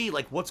delivery?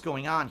 Like, what's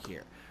going on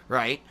here,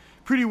 right?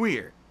 Pretty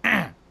weird.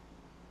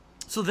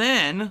 So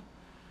then,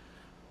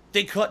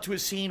 they cut to a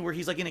scene where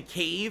he's, like, in a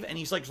cave, and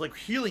he's, like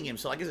healing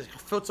himself. I guess his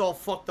foot's all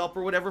fucked up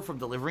or whatever from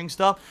delivering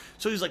stuff.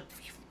 So he's, like,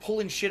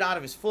 pulling shit out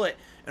of his foot,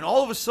 and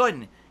all of a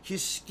sudden,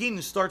 his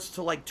skin starts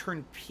to, like,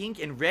 turn pink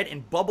and red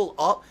and bubble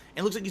up, and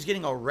it looks like he's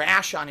getting a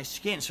rash on his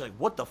skin. So, like,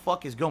 what the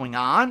fuck is going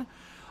on?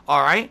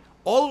 All right?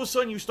 All of a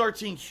sudden, you start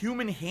seeing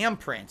human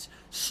handprints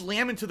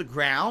slam into the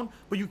ground,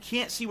 but you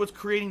can't see what's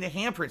creating the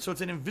handprint. So,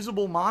 it's an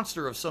invisible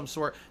monster of some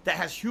sort that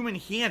has human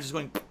hands just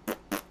going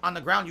on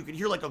the ground. You can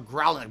hear, like, a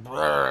growling, like,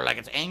 brrr, like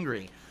it's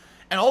angry.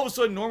 And all of a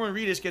sudden, Norman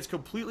Reedus gets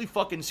completely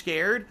fucking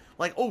scared.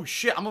 Like, oh,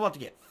 shit, I'm about to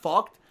get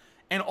fucked.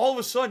 And all of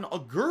a sudden, a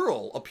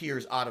girl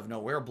appears out of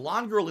nowhere. A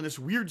blonde girl in this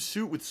weird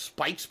suit with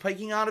spikes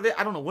piking out of it.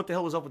 I don't know what the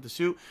hell was up with the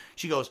suit.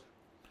 She goes,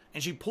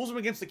 and she pulls him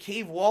against the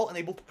cave wall, and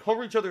they both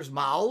cover each other's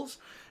mouths.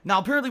 Now,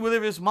 apparently,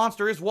 whatever this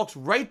monster is, walks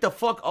right the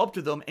fuck up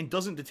to them and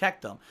doesn't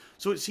detect them.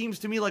 So it seems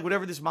to me like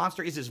whatever this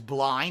monster is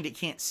blind. It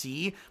can't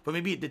see, but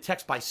maybe it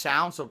detects by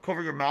sound. So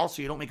cover your mouth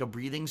so you don't make a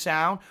breathing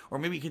sound. Or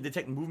maybe it can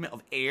detect movement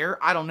of air.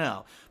 I don't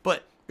know.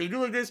 But they do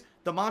like this.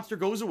 The monster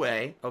goes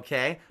away,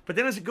 okay? But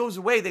then as it goes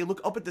away, they look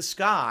up at the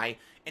sky,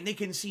 and they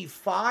can see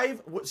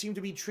 5 what seem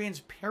to be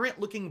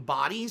transparent-looking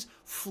bodies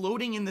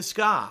floating in the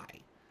sky.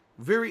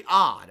 Very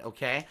odd,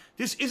 okay?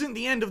 This isn't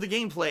the end of the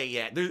gameplay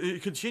yet.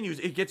 It continues.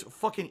 It gets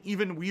fucking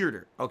even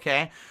weirder,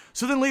 okay?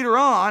 So then later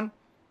on,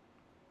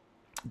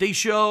 they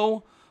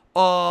show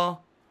Norman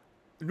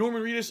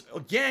Reedus,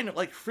 again,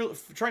 like,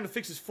 trying to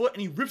fix his foot,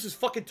 and he rips his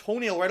fucking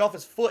toenail right off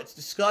his foot. It's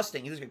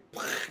disgusting. He's like,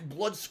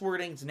 blood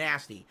squirting. It's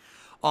nasty.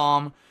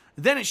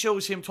 Then it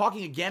shows him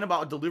talking again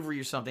about a delivery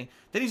or something.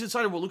 Then he's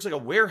inside of what looks like a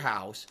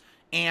warehouse,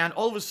 and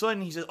all of a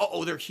sudden he says,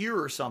 uh-oh, they're here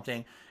or something.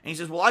 And he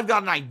says, well, I've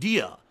got an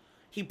idea.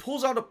 He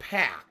pulls out a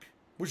pack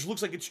which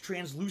looks like it's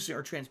translucent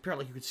or transparent,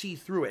 like you could see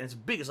through it, and it's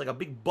big. It's like a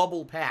big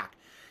bubble pack.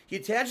 He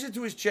attaches it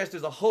to his chest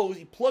as a hose.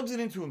 He plugs it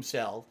into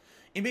himself.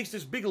 It makes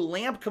this big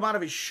lamp come out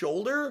of his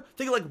shoulder.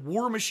 Think of like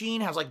War Machine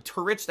has like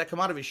turrets that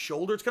come out of his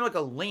shoulder. It's kind of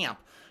like a lamp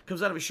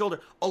comes out of his shoulder.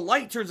 A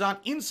light turns on.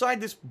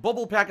 Inside this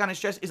bubble pack on his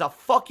chest is a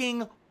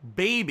fucking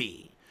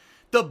baby.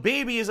 The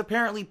baby is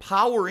apparently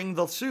powering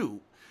the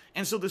suit.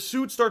 And so the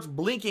suit starts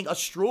blinking a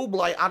strobe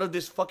light out of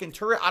this fucking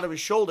turret out of his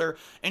shoulder,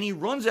 and he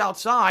runs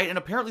outside, and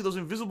apparently those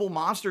invisible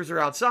monsters are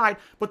outside,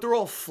 but they're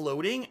all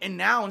floating, and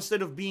now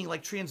instead of being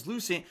like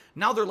translucent,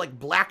 now they're like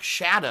black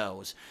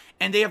shadows.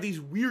 And they have these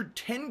weird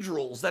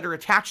tendrils that are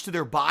attached to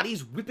their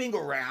bodies whipping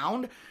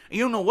around. And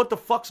you don't know what the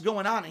fuck's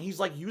going on. And he's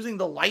like using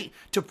the light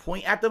to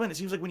point at them. And it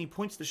seems like when he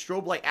points the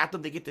strobe light at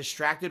them, they get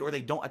distracted or they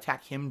don't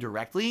attack him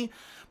directly.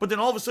 But then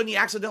all of a sudden he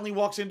accidentally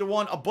walks into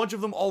one. A bunch of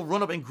them all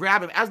run up and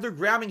grab him. As they're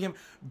grabbing him,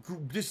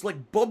 this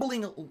like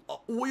bubbling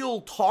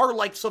oil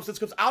tar-like substance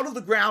comes out of the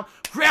ground,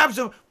 grabs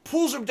him,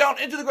 pulls him down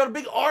into the ground. A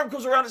big arm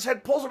comes around his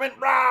head, pulls him in.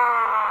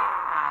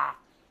 Rah!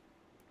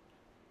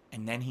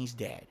 And then he's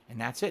dead. And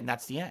that's it. And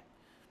that's the end.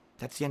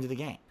 That's the end of the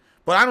game.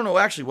 But I don't know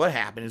actually what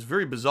happened. It's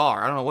very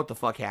bizarre. I don't know what the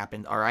fuck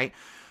happened, all right?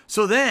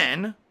 So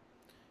then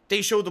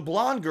they show the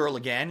blonde girl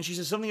again. And she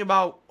says something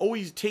about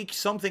always take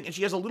something. And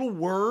she has a little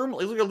worm.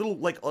 It looks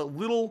like a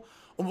little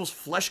almost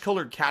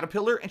flesh-colored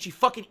caterpillar. And she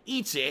fucking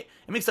eats it.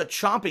 It makes a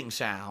chomping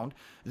sound.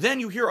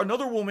 Then you hear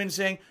another woman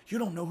saying, you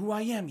don't know who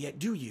I am yet,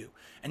 do you?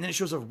 And then it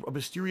shows a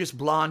mysterious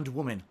blonde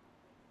woman.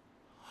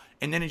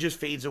 And then it just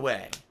fades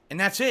away. And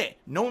that's it.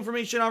 No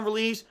information on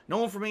release.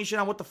 No information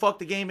on what the fuck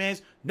the game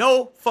is.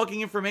 No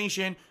fucking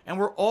information. And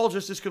we're all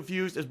just as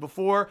confused as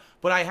before.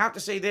 But I have to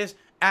say this.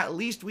 At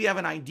least we have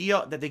an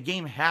idea that the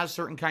game has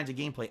certain kinds of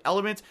gameplay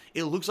elements.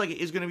 It looks like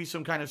it is going to be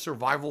some kind of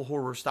survival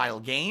horror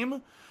style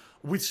game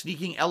with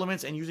sneaking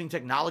elements and using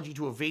technology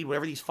to evade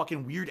whatever these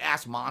fucking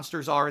weird-ass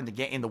monsters are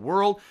in the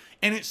world.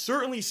 And it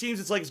certainly seems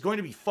it's like it's going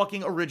to be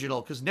fucking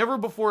original, because never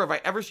before have I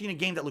ever seen a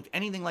game that looked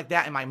anything like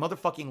that in my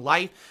motherfucking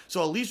life.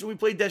 So at least when we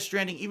play Death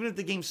Stranding, even if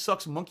the game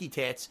sucks monkey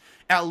tits,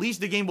 at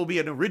least the game will be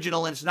an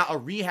original and it's not a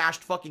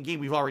rehashed fucking game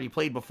we've already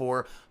played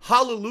before.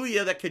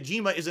 Hallelujah that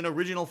Kojima is an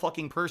original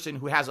fucking person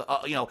who has,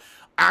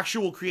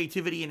 actual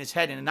creativity in his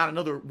head and not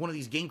another one of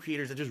these game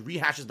creators that just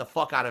rehashes the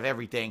fuck out of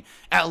everything.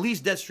 At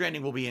least Death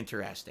Stranding will be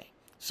interesting.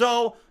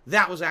 So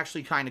that was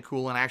actually kind of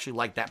cool, and I actually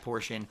liked that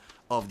portion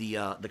of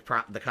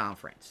the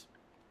conference.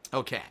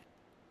 Okay.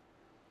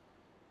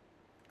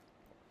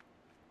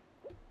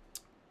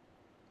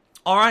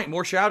 All right,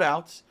 more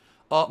shout-outs.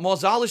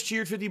 Mozzalis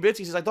cheered 50 bits.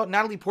 He says, I thought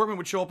Natalie Portman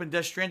would show up in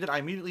Death Stranded. I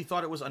immediately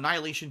thought it was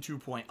Annihilation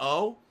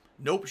 2.0.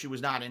 Nope, she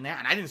was not in that.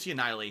 And I didn't see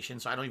Annihilation,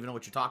 so I don't even know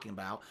what you're talking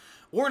about.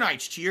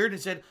 Ornites cheered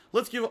and said,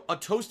 let's give a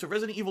toast to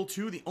Resident Evil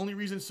 2, the only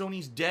reason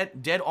Sony's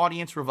dead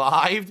audience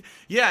revived.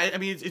 Yeah, I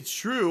mean, it's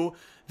true.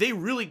 They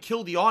really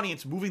killed the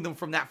audience moving them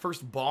from that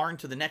first barn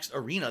to the next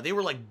arena. They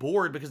were, like,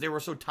 bored because they were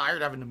so tired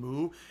of having to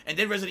move. And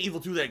then Resident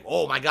Evil 2, they're like,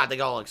 oh, my God, they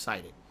got all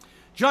excited.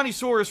 Johnny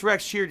Saurus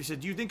Rex cheered. He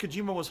said, do you think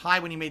Kojima was high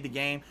when he made the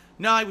game?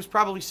 No, he was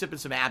probably sipping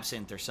some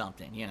absinthe or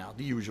something. You know,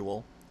 the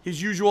usual.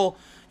 His usual,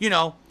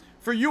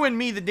 for you and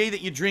me, the day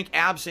that you drink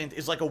absinthe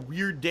is like a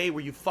weird day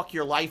where you fuck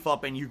your life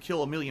up and you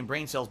kill a million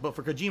brain cells. But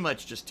for Kojima,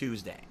 it's just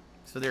Tuesday.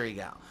 So there you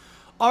go.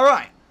 All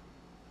right.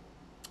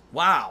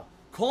 Wow.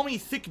 Call me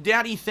Thick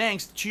Daddy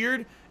Thanks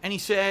cheered. And he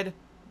said,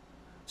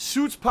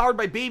 suits powered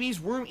by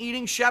babies, worm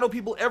eating, shadow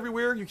people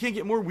everywhere. You can't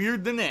get more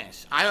weird than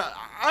this. I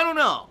don't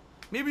know.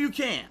 Maybe you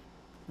can.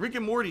 Rick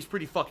and Morty's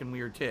pretty fucking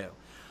weird too.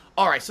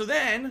 All right. So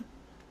then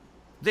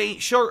they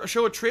show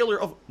a trailer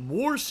of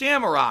more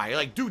Samurai.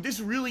 Like, dude, this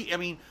really, I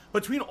mean,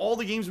 between all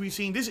the games we've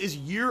seen, this is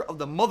Year of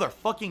the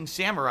Motherfucking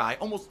Samurai.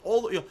 Almost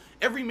all,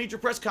 every major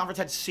press conference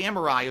had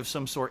Samurai of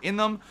some sort in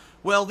them.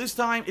 Well, this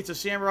time, it's a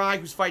Samurai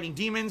who's fighting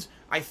demons.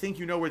 I think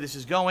you know where this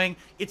is going.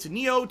 It's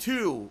Neo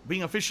 2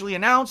 being officially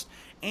announced,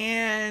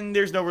 and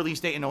there's no release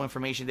date and no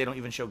information. They don't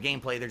even show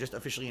gameplay. They're just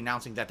officially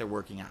announcing that they're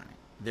working on it.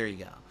 There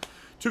you go.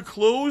 To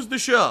close the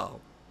show,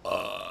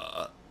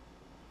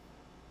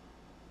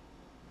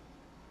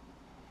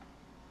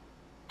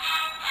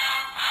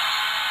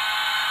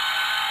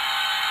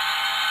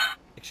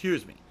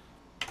 excuse me.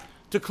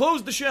 To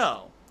close the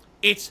show,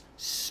 it's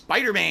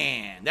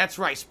Spider-Man. That's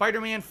right,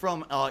 Spider-Man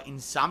from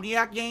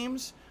Insomniac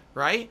Games,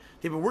 right?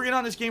 They've been working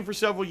on this game for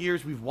several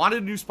years. We've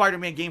wanted a new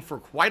Spider-Man game for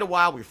quite a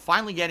while. We're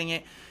finally getting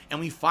it, and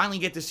we finally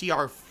get to see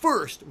our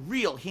first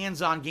real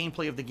hands-on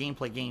gameplay of the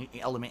gameplay game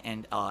element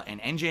and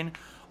engine.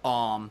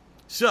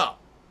 So,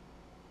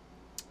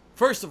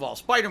 first of all,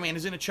 Spider-Man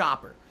is in a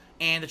chopper,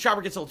 and the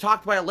chopper gets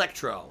talked by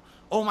Electro.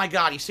 Oh my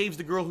God, he saves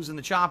the girl who's in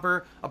the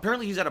chopper.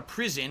 Apparently he's at a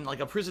prison, like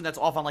a prison that's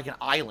off on like an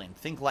island.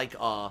 Think like,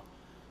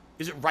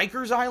 is it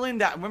Rikers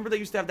Island? Remember they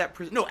used to have that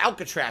prison? No,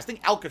 Alcatraz.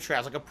 Think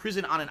Alcatraz, like a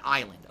prison on an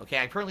island,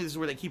 okay? Apparently this is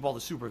where they keep all the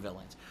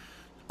supervillains.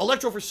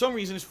 Electro, for some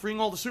reason, is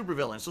freeing all the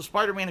supervillains. So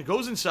Spider-Man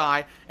goes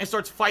inside and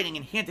starts fighting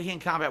in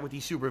hand-to-hand combat with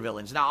these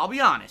supervillains. Now, I'll be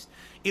honest,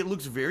 it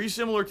looks very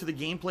similar to the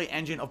gameplay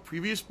engine of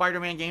previous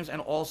Spider-Man games and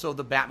also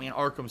the Batman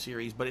Arkham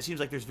series, but it seems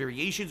like there's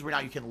variations where now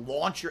you can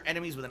launch your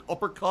enemies with an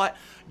uppercut,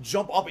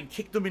 jump up and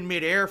kick them in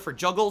midair for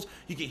juggles.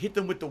 You can hit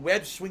them with the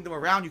web, swing them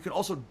around. You can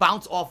also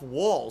bounce off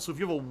walls. So if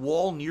you have a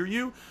wall near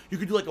you, you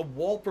can do like a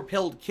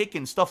wall-propelled kick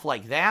and stuff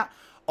like that.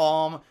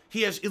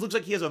 It looks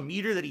like he has a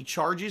meter that he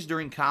charges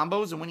during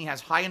combos, and when he has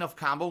high enough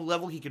combo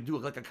level, he could do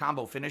like a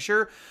combo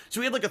finisher.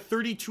 So he had like a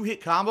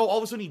 32-hit combo. All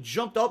of a sudden, he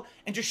jumped up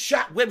and just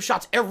shot web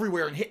shots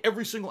everywhere and hit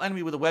every single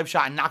enemy with a web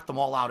shot and knocked them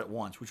all out at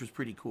once, which was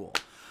pretty cool.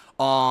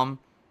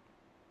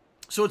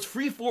 So it's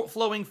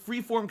free-flowing,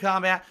 free-form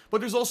combat,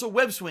 but there's also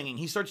web swinging.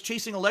 He starts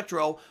chasing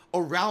Electro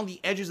around the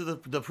edges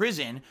of the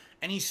prison,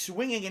 and he's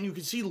swinging, and you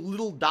can see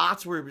little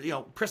dots where, you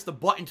know, press the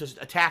button to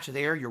attach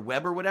there, your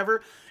web or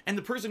whatever, and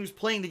the person who's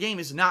playing the game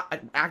is not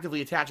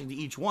actively attaching to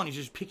each one. He's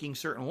just picking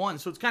certain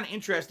ones. So it's kind of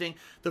interesting,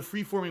 the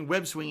free-forming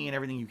web swinging and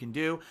everything you can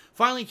do.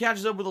 Finally, he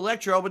catches up with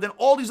Electro, but then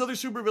all these other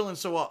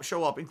supervillains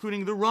show up,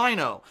 including the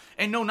Rhino.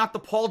 And no, not the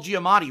Paul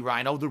Giamatti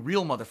Rhino, the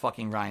real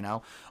motherfucking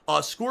Rhino.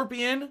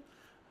 Scorpion.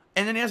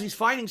 And then as he's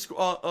fighting, these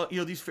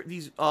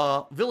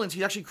villains,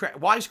 he's actually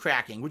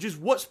wisecracking, which is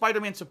what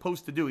Spider-Man's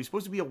supposed to do. He's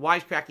supposed to be a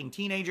wisecracking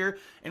teenager,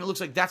 and it looks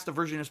like that's the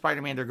version of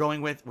Spider-Man they're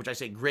going with, which I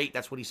say, great,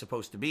 that's what he's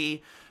supposed to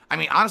be. I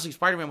mean, honestly,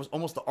 Spider-Man was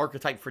almost the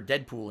archetype for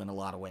Deadpool in a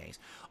lot of ways.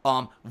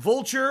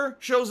 Vulture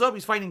shows up.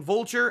 He's fighting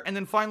Vulture, and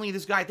then finally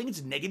this guy, I think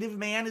it's Negative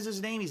Man is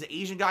his name. He's an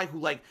Asian guy who,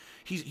 like,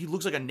 he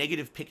looks like a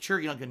negative picture,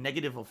 you know, like a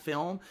negative of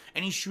film,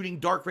 and he's shooting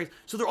dark rays.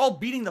 So they're all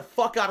beating the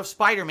fuck out of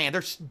Spider-Man.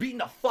 They're beating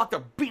the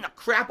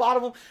crap out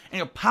of him, and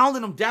you're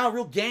pounding him down,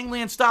 real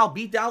gangland style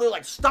beat down. They're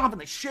like stomping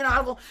the shit out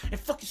of him, and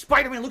fucking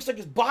Spider-Man looks like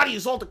his body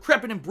is all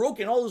decrepit and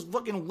broken. All his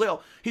fucking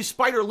his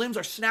spider limbs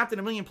are snapped in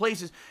a million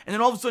places, and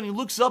then all of a sudden he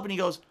looks up and he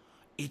goes,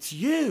 "It's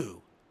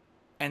you,"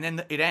 and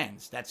then it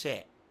ends. That's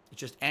it. It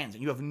just ends,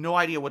 and you have no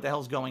idea what the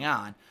hell's going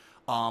on.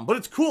 But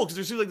it's cool because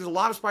there seems like there's a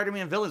lot of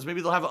Spider-Man villains.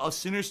 Maybe they'll have a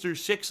Sinister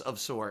Six of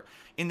sort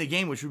in the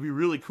game, which would be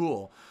really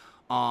cool.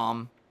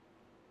 And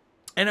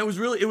it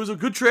was a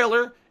good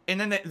trailer.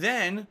 And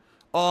then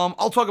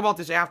I'll talk about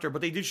this after,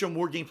 but they did show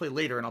more gameplay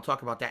later, and I'll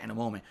talk about that in a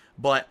moment.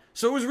 But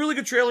so it was a really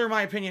good trailer in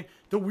my opinion.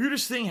 The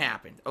weirdest thing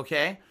happened.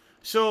 Okay,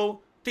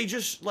 so they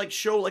just like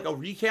show like a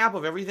recap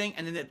of everything,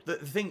 and then the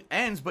thing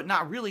ends, but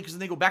not really, because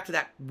then they go back to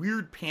that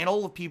weird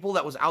panel of people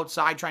that was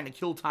outside trying to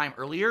kill time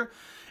earlier.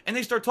 And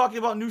they start talking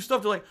about new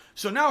stuff. They're like,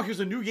 so now here's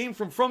a new game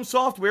from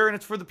Software, and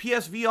it's for the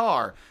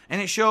PSVR.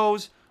 And it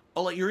shows,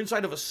 like, you're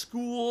inside of a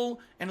school,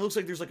 and it looks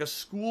like there's, like, a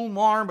school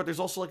marm, but there's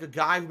also, like, a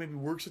guy who maybe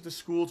works at the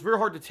school. It's very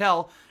hard to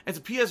tell. It's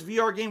a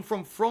PSVR game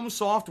from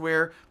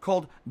Software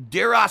called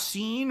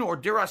Deracine or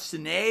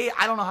Deracine.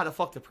 I don't know how the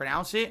fuck to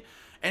pronounce it.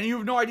 And you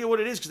have no idea what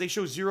it is because they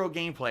show zero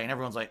gameplay. And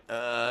everyone's like,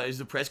 is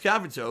the press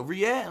conference over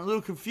yet? I'm a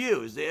little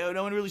confused.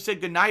 No one really said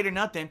goodnight or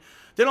nothing.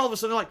 Then all of a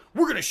sudden, they're like,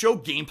 we're going to show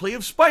gameplay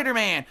of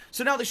Spider-Man.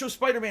 So now they show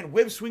Spider-Man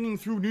web swinging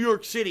through New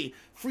York City,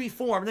 free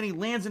form. And then he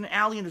lands in an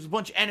alley and there's a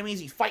bunch of enemies.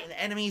 He's fighting the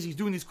enemies. He's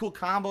doing these cool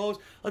combos.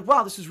 Like,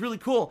 wow, this is really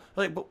cool.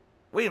 Like, but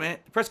wait a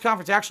minute. The press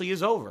conference actually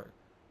is over.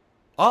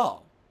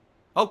 Oh,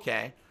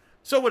 okay.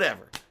 So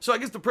whatever. So I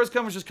guess the press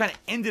conference just kind of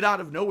ended out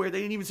of nowhere.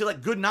 They didn't even say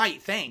like good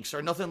night, thanks,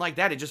 or nothing like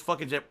that. It just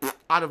fucking just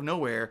out of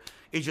nowhere.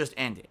 It just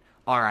ended.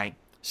 All right.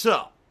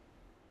 So,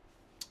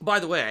 by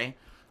the way,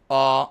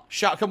 a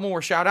couple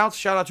more shout outs.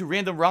 Shout out to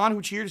Random Ron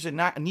who cheered, said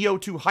Neo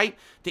 2 hype.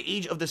 The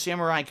Age of the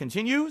Samurai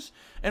continues.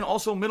 And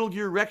also Metal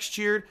Gear Rex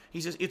cheered.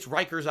 He says it's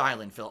Rikers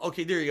Island, Phil.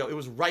 Okay, there you go. It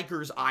was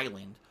Rikers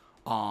Island.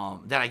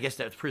 That I guess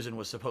that prison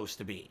was supposed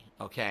to be.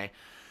 Okay.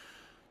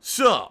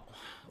 So,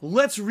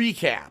 let's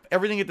recap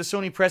everything at the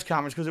Sony press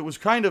conference because it was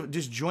kind of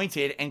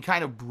disjointed and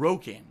kind of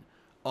broken.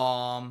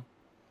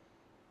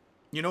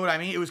 You know what I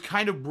mean? It was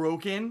kind of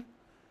broken.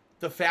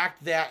 The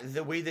fact that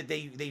the way that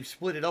they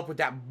split it up with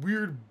that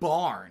weird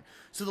barn.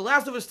 So The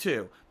Last of Us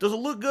 2, does it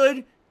look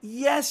good?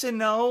 Yes and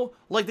no.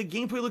 Like, the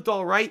gameplay looked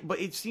all right, but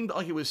it seemed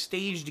like it was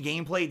staged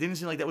gameplay. It didn't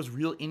seem like that was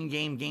real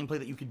in-game gameplay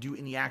that you could do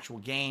in the actual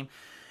game.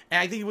 And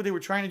I think what they were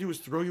trying to do is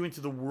throw you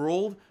into the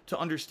world to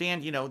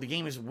understand, you know, the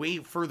game is way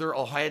further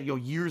ahead, you know,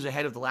 years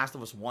ahead of The Last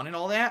of Us 1 and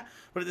all that.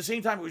 But at the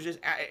same time, it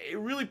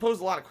really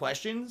posed a lot of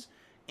questions,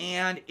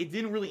 and it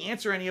didn't really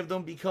answer any of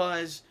them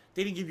because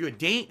they didn't give you a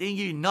date, they didn't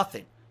give you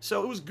nothing.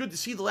 So it was good to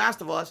see The Last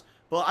of Us,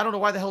 but I don't know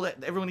why the hell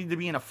that everyone needed to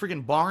be in a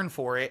friggin' barn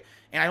for it,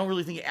 and I don't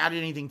really think it added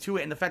anything to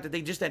it. And the fact that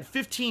they just had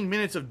 15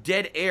 minutes of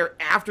dead air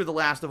after The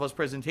Last of Us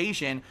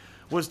presentation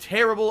was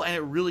terrible, and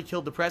it really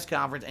killed the press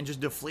conference and just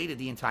deflated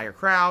the entire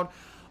crowd.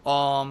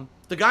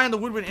 The guy on the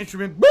woodwind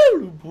instrument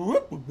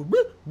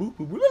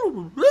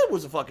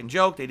was a fucking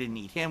joke. They didn't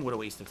need him. What a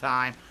waste of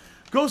time.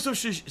 Ghost of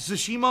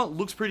Tsushima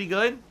looks pretty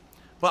good,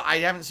 but I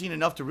haven't seen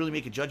enough to really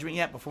make a judgment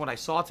yet. But from what I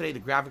saw today, the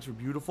graphics were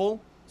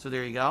beautiful. So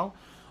there you go.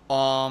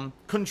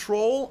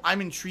 Control,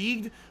 I'm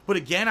intrigued, but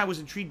again, I was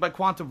intrigued by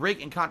Quantum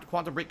Break, and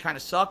Quantum Break kind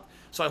of sucked,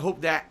 so I hope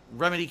that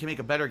Remedy can make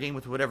a better game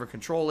with whatever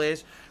Control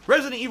is.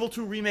 Resident Evil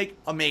 2 Remake,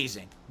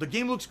 amazing. The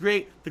game looks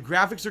great, the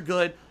graphics are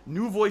good,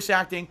 new voice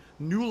acting,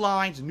 new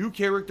lines, new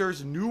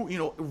characters,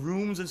 new,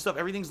 rooms and stuff,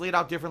 everything's laid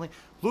out differently.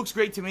 Looks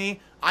great to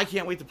me. I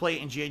can't wait to play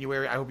it in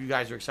January. I hope you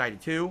guys are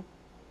excited too.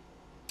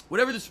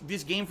 Whatever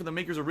this game for the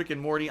makers of Rick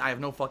and Morty, I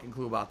have no fucking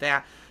clue about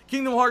that.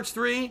 Kingdom Hearts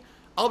 3,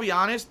 I'll be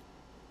honest,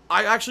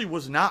 I actually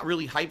was not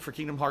really hyped for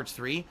Kingdom Hearts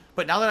 3,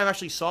 but now that I've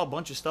actually saw a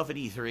bunch of stuff at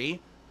E3,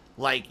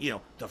 like,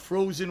 the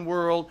Frozen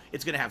world,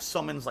 it's going to have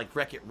summons like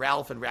Wreck-It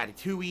Ralph and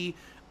Ratatouille,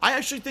 I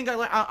actually think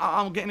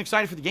I'm getting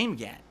excited for the game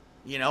again,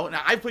 Now,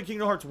 I played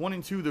Kingdom Hearts 1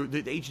 and 2,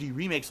 the HD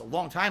remakes, a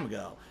long time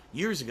ago,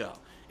 years ago,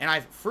 and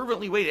I've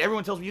fervently waited.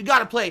 Everyone tells me, you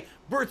gotta play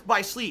Birth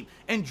by Sleep,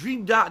 and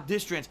Dream Dot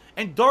Distance,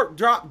 and Dark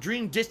Drop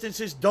Dream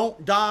Distances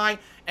Don't Die,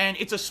 and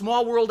It's a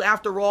Small World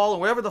After All, and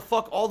whatever the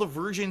fuck all the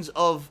versions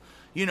of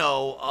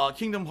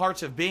Kingdom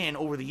Hearts have been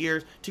over the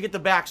years to get the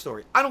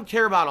backstory. I don't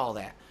care about all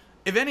that.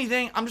 If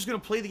anything, I'm just going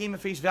to play the game at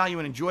face value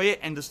and enjoy it,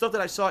 and the stuff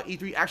that I saw at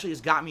E3 actually has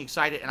got me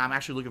excited, and I'm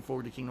actually looking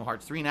forward to Kingdom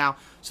Hearts 3 now,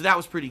 so that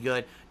was pretty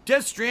good.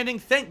 Death Stranding,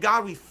 thank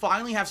God we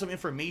finally have some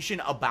information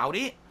about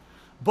it,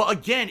 but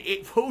again,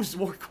 it posed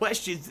more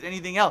questions than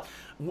anything else.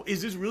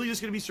 Is this really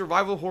just going to be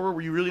survival horror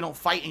where you really don't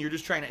fight and you're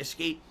just trying to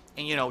escape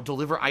and,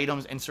 deliver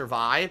items and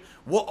survive?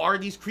 What are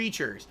these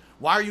creatures?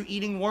 Why are you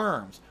eating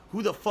worms?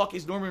 Who the fuck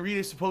is Norman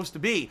Reedus supposed to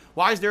be?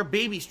 Why is there a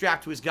baby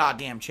strapped to his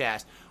goddamn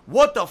chest?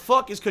 What the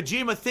fuck is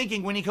Kojima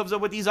thinking when he comes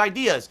up with these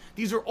ideas?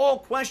 These are all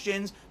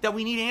questions that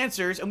we need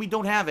answers, and we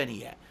don't have any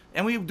yet.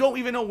 And we don't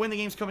even know when the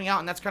game's coming out,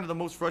 and that's kind of the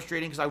most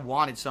frustrating because I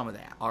wanted some of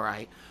that,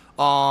 alright?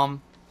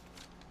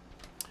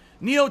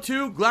 Neo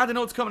 2, glad to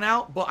know it's coming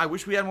out, but I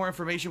wish we had more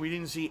information. We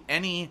didn't see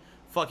any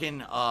fucking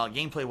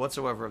gameplay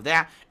whatsoever of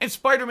that. And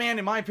Spider-Man,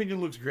 in my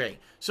opinion, looks great.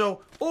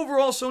 So,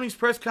 overall, Sony's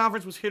press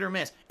conference was hit or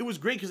miss. It was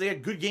great because they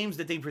had good games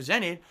that they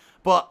presented,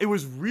 but it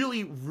was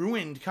really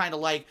ruined, kind of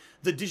like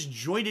the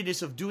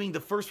disjointedness of doing the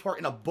first part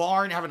in a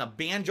bar and having a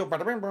banjo,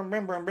 and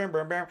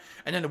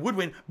then the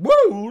woodwind,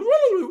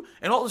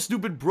 and all the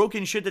stupid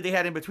broken shit that they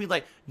had in between.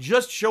 Like,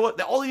 just show it.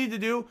 All they need to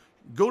do,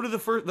 go to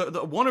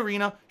the one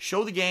arena,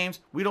 show the games.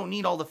 We don't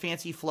need all the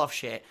fancy fluff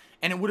shit.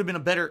 And it would have been a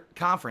better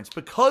conference.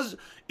 Because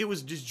it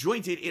was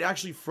disjointed, it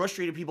actually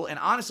frustrated people. And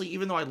honestly,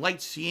 even though I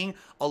liked seeing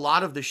a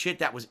lot of the shit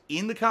that was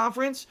in the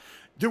conference,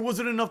 there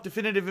wasn't enough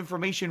definitive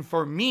information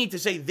for me to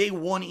say they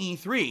won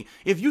E3.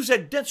 If you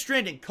said Death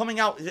Stranding coming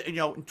out, in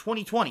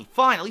 2020,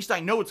 fine. At least I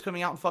know it's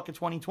coming out in fucking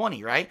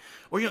 2020, right?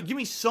 Or, give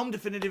me some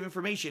definitive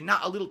information,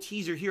 not a little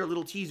teaser here, a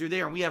little teaser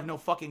there, and we have no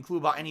fucking clue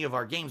about any of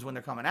our games when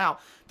they're coming out.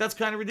 That's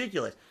kind of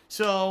ridiculous.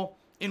 So,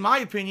 in my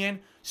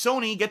opinion,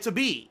 Sony gets a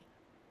B.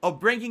 A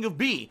ranking of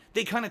B.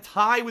 They kind of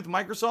tie with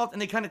Microsoft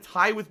and they kind of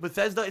tie with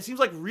Bethesda. It seems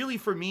like really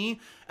for me,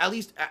 at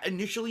least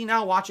initially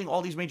now watching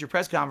all these major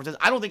press conferences,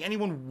 I don't think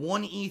anyone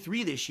won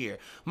E3 this year.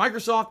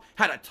 Microsoft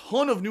had a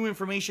ton of new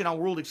information on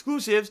world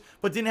exclusives,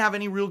 but didn't have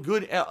any real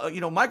good,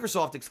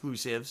 Microsoft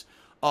exclusives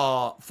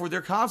for their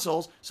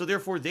consoles, so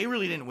therefore they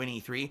really didn't win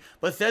E3.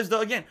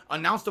 Bethesda, again,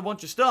 announced a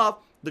bunch of stuff.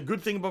 The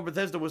good thing about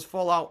Bethesda was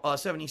Fallout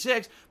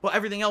 76, but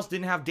everything else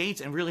didn't have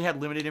dates and really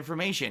had limited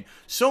information.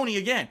 Sony,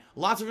 again,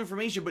 lots of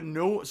information, but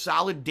no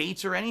solid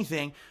dates or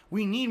anything.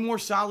 We need more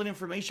solid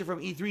information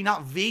from E3,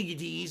 not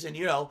vaguities and,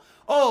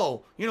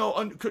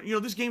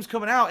 this game's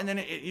coming out, and then,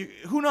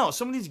 who knows?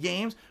 Some of these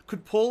games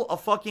could pull a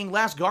fucking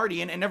Last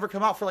Guardian and never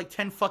come out for like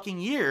 10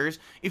 fucking years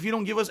if you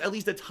don't give us at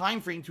least a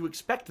time frame to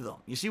expect them.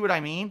 You see what I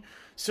mean?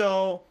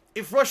 So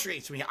it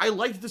frustrates me. I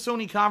liked the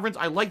Sony conference.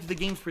 I liked the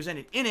games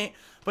presented in it.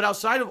 But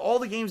outside of all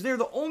the games there,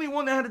 the only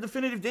one that had a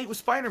definitive date was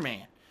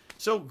Spider-Man.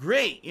 So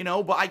great,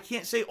 but I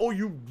can't say, oh,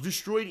 you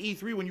destroyed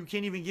E3 when you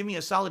can't even give me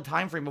a solid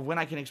time frame of when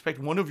I can expect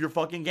one of your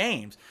fucking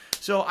games.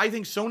 So I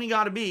think Sony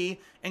got to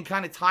be and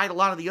kind of tied a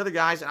lot of the other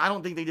guys, and I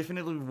don't think they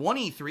definitively won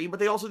E3, but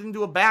they also didn't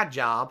do a bad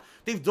job.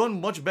 They've done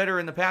much better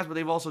in the past, but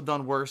they've also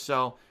done worse,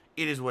 so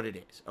it is what it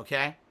is,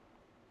 okay?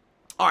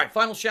 All right,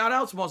 final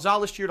shout-outs.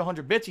 Mozales cheered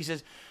 100 bits. He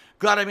says,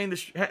 glad I made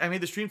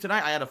the stream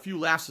tonight. I had a few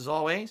laughs as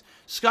always.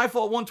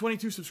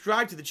 Skyfall122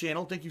 subscribed to the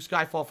channel. Thank you,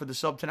 Skyfall, for the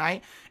sub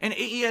tonight. And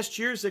AES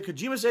cheers said,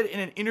 Kojima said in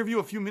an interview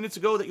a few minutes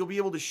ago that you'll be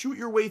able to shoot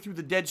your way through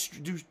the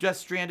Death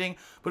Stranding,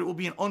 but it will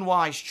be an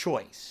unwise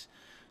choice.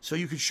 So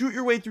you could shoot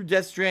your way through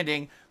Death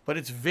Stranding, but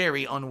it's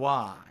very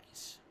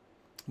unwise.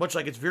 Much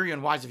like it's very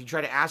unwise if you try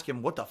to ask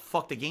him what the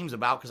fuck the game's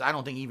about, because I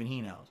don't think even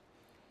he knows.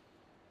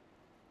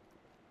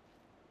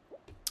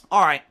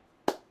 All right.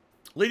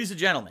 Ladies and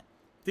gentlemen,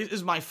 this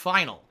is my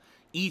final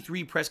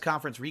E3 press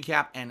conference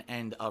recap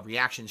and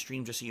reaction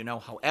stream, just so you know.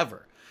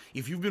 However,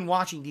 if you've been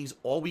watching these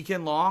all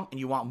weekend long and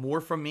you want more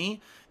from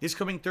me, this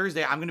coming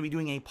Thursday, I'm going to be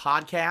doing a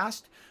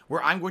podcast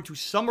where I'm going to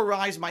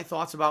summarize my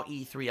thoughts about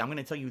E3. I'm going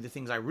to tell you the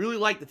things I really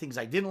liked, the things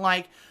I didn't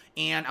like,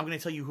 and I'm going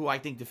to tell you who I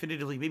think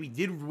definitively maybe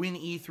did win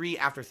E3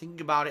 after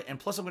thinking about it. And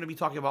plus, I'm going to be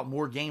talking about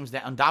more games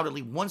that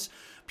undoubtedly, once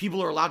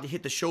people are allowed to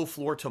hit the show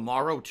floor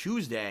tomorrow,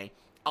 Tuesday,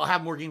 I'll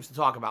have more games to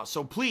talk about.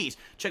 So please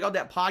check out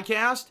that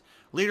podcast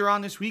later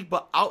on this week.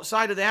 But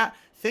outside of that,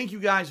 thank you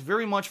guys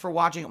very much for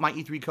watching my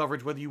E3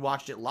 coverage, whether you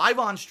watched it live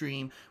on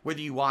stream,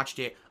 whether you watched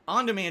it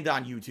on demand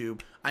on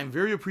YouTube. I'm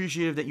very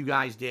appreciative that you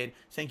guys did.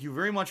 Thank you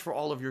very much for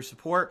all of your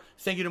support.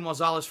 Thank you to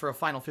Mozales for a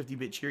final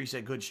 50-bit cheer. He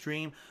said, good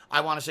stream.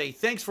 I want to say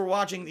thanks for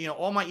watching,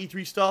 all my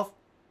E3 stuff.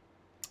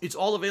 It's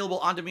all available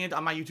on demand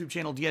on my YouTube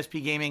channel,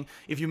 DSPGaming.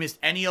 If you missed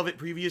any of it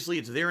previously,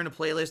 it's there in a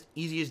playlist.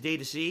 Easiest day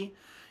to see.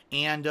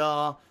 And,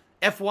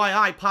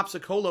 FYI,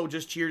 Popsicolo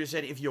just cheered and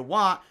said, if you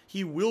want,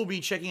 he will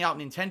be checking out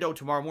Nintendo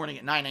tomorrow morning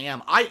at 9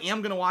 a.m. I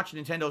am going to watch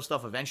Nintendo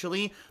stuff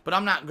eventually, but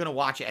I'm not going to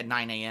watch it at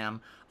 9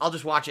 a.m. I'll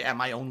just watch it at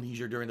my own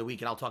leisure during the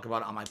week, and I'll talk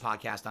about it on my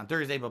podcast on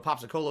Thursday. But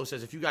Popsicolo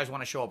says, if you guys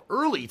want to show up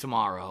early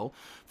tomorrow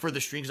for the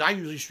stream, because I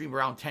usually stream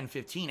around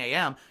 10:15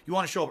 a.m., you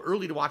want to show up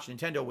early to watch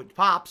Nintendo with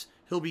Pops,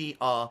 he'll be,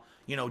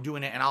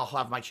 doing it, and I'll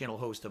have my channel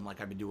host him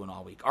like I've been doing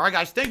all week. All right,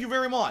 guys, thank you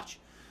very much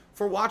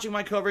for watching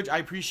my coverage. I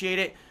appreciate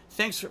it.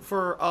 Thanks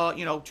for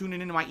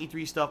tuning into my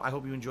E3 stuff. I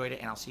hope you enjoyed it,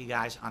 and I'll see you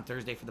guys on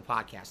Thursday for the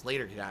podcast.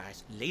 Later,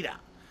 guys. Later.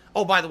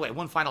 Oh, by the way,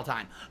 one final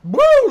time.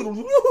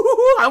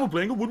 I'm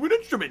playing a woodwind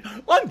instrument.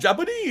 I'm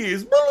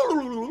Japanese.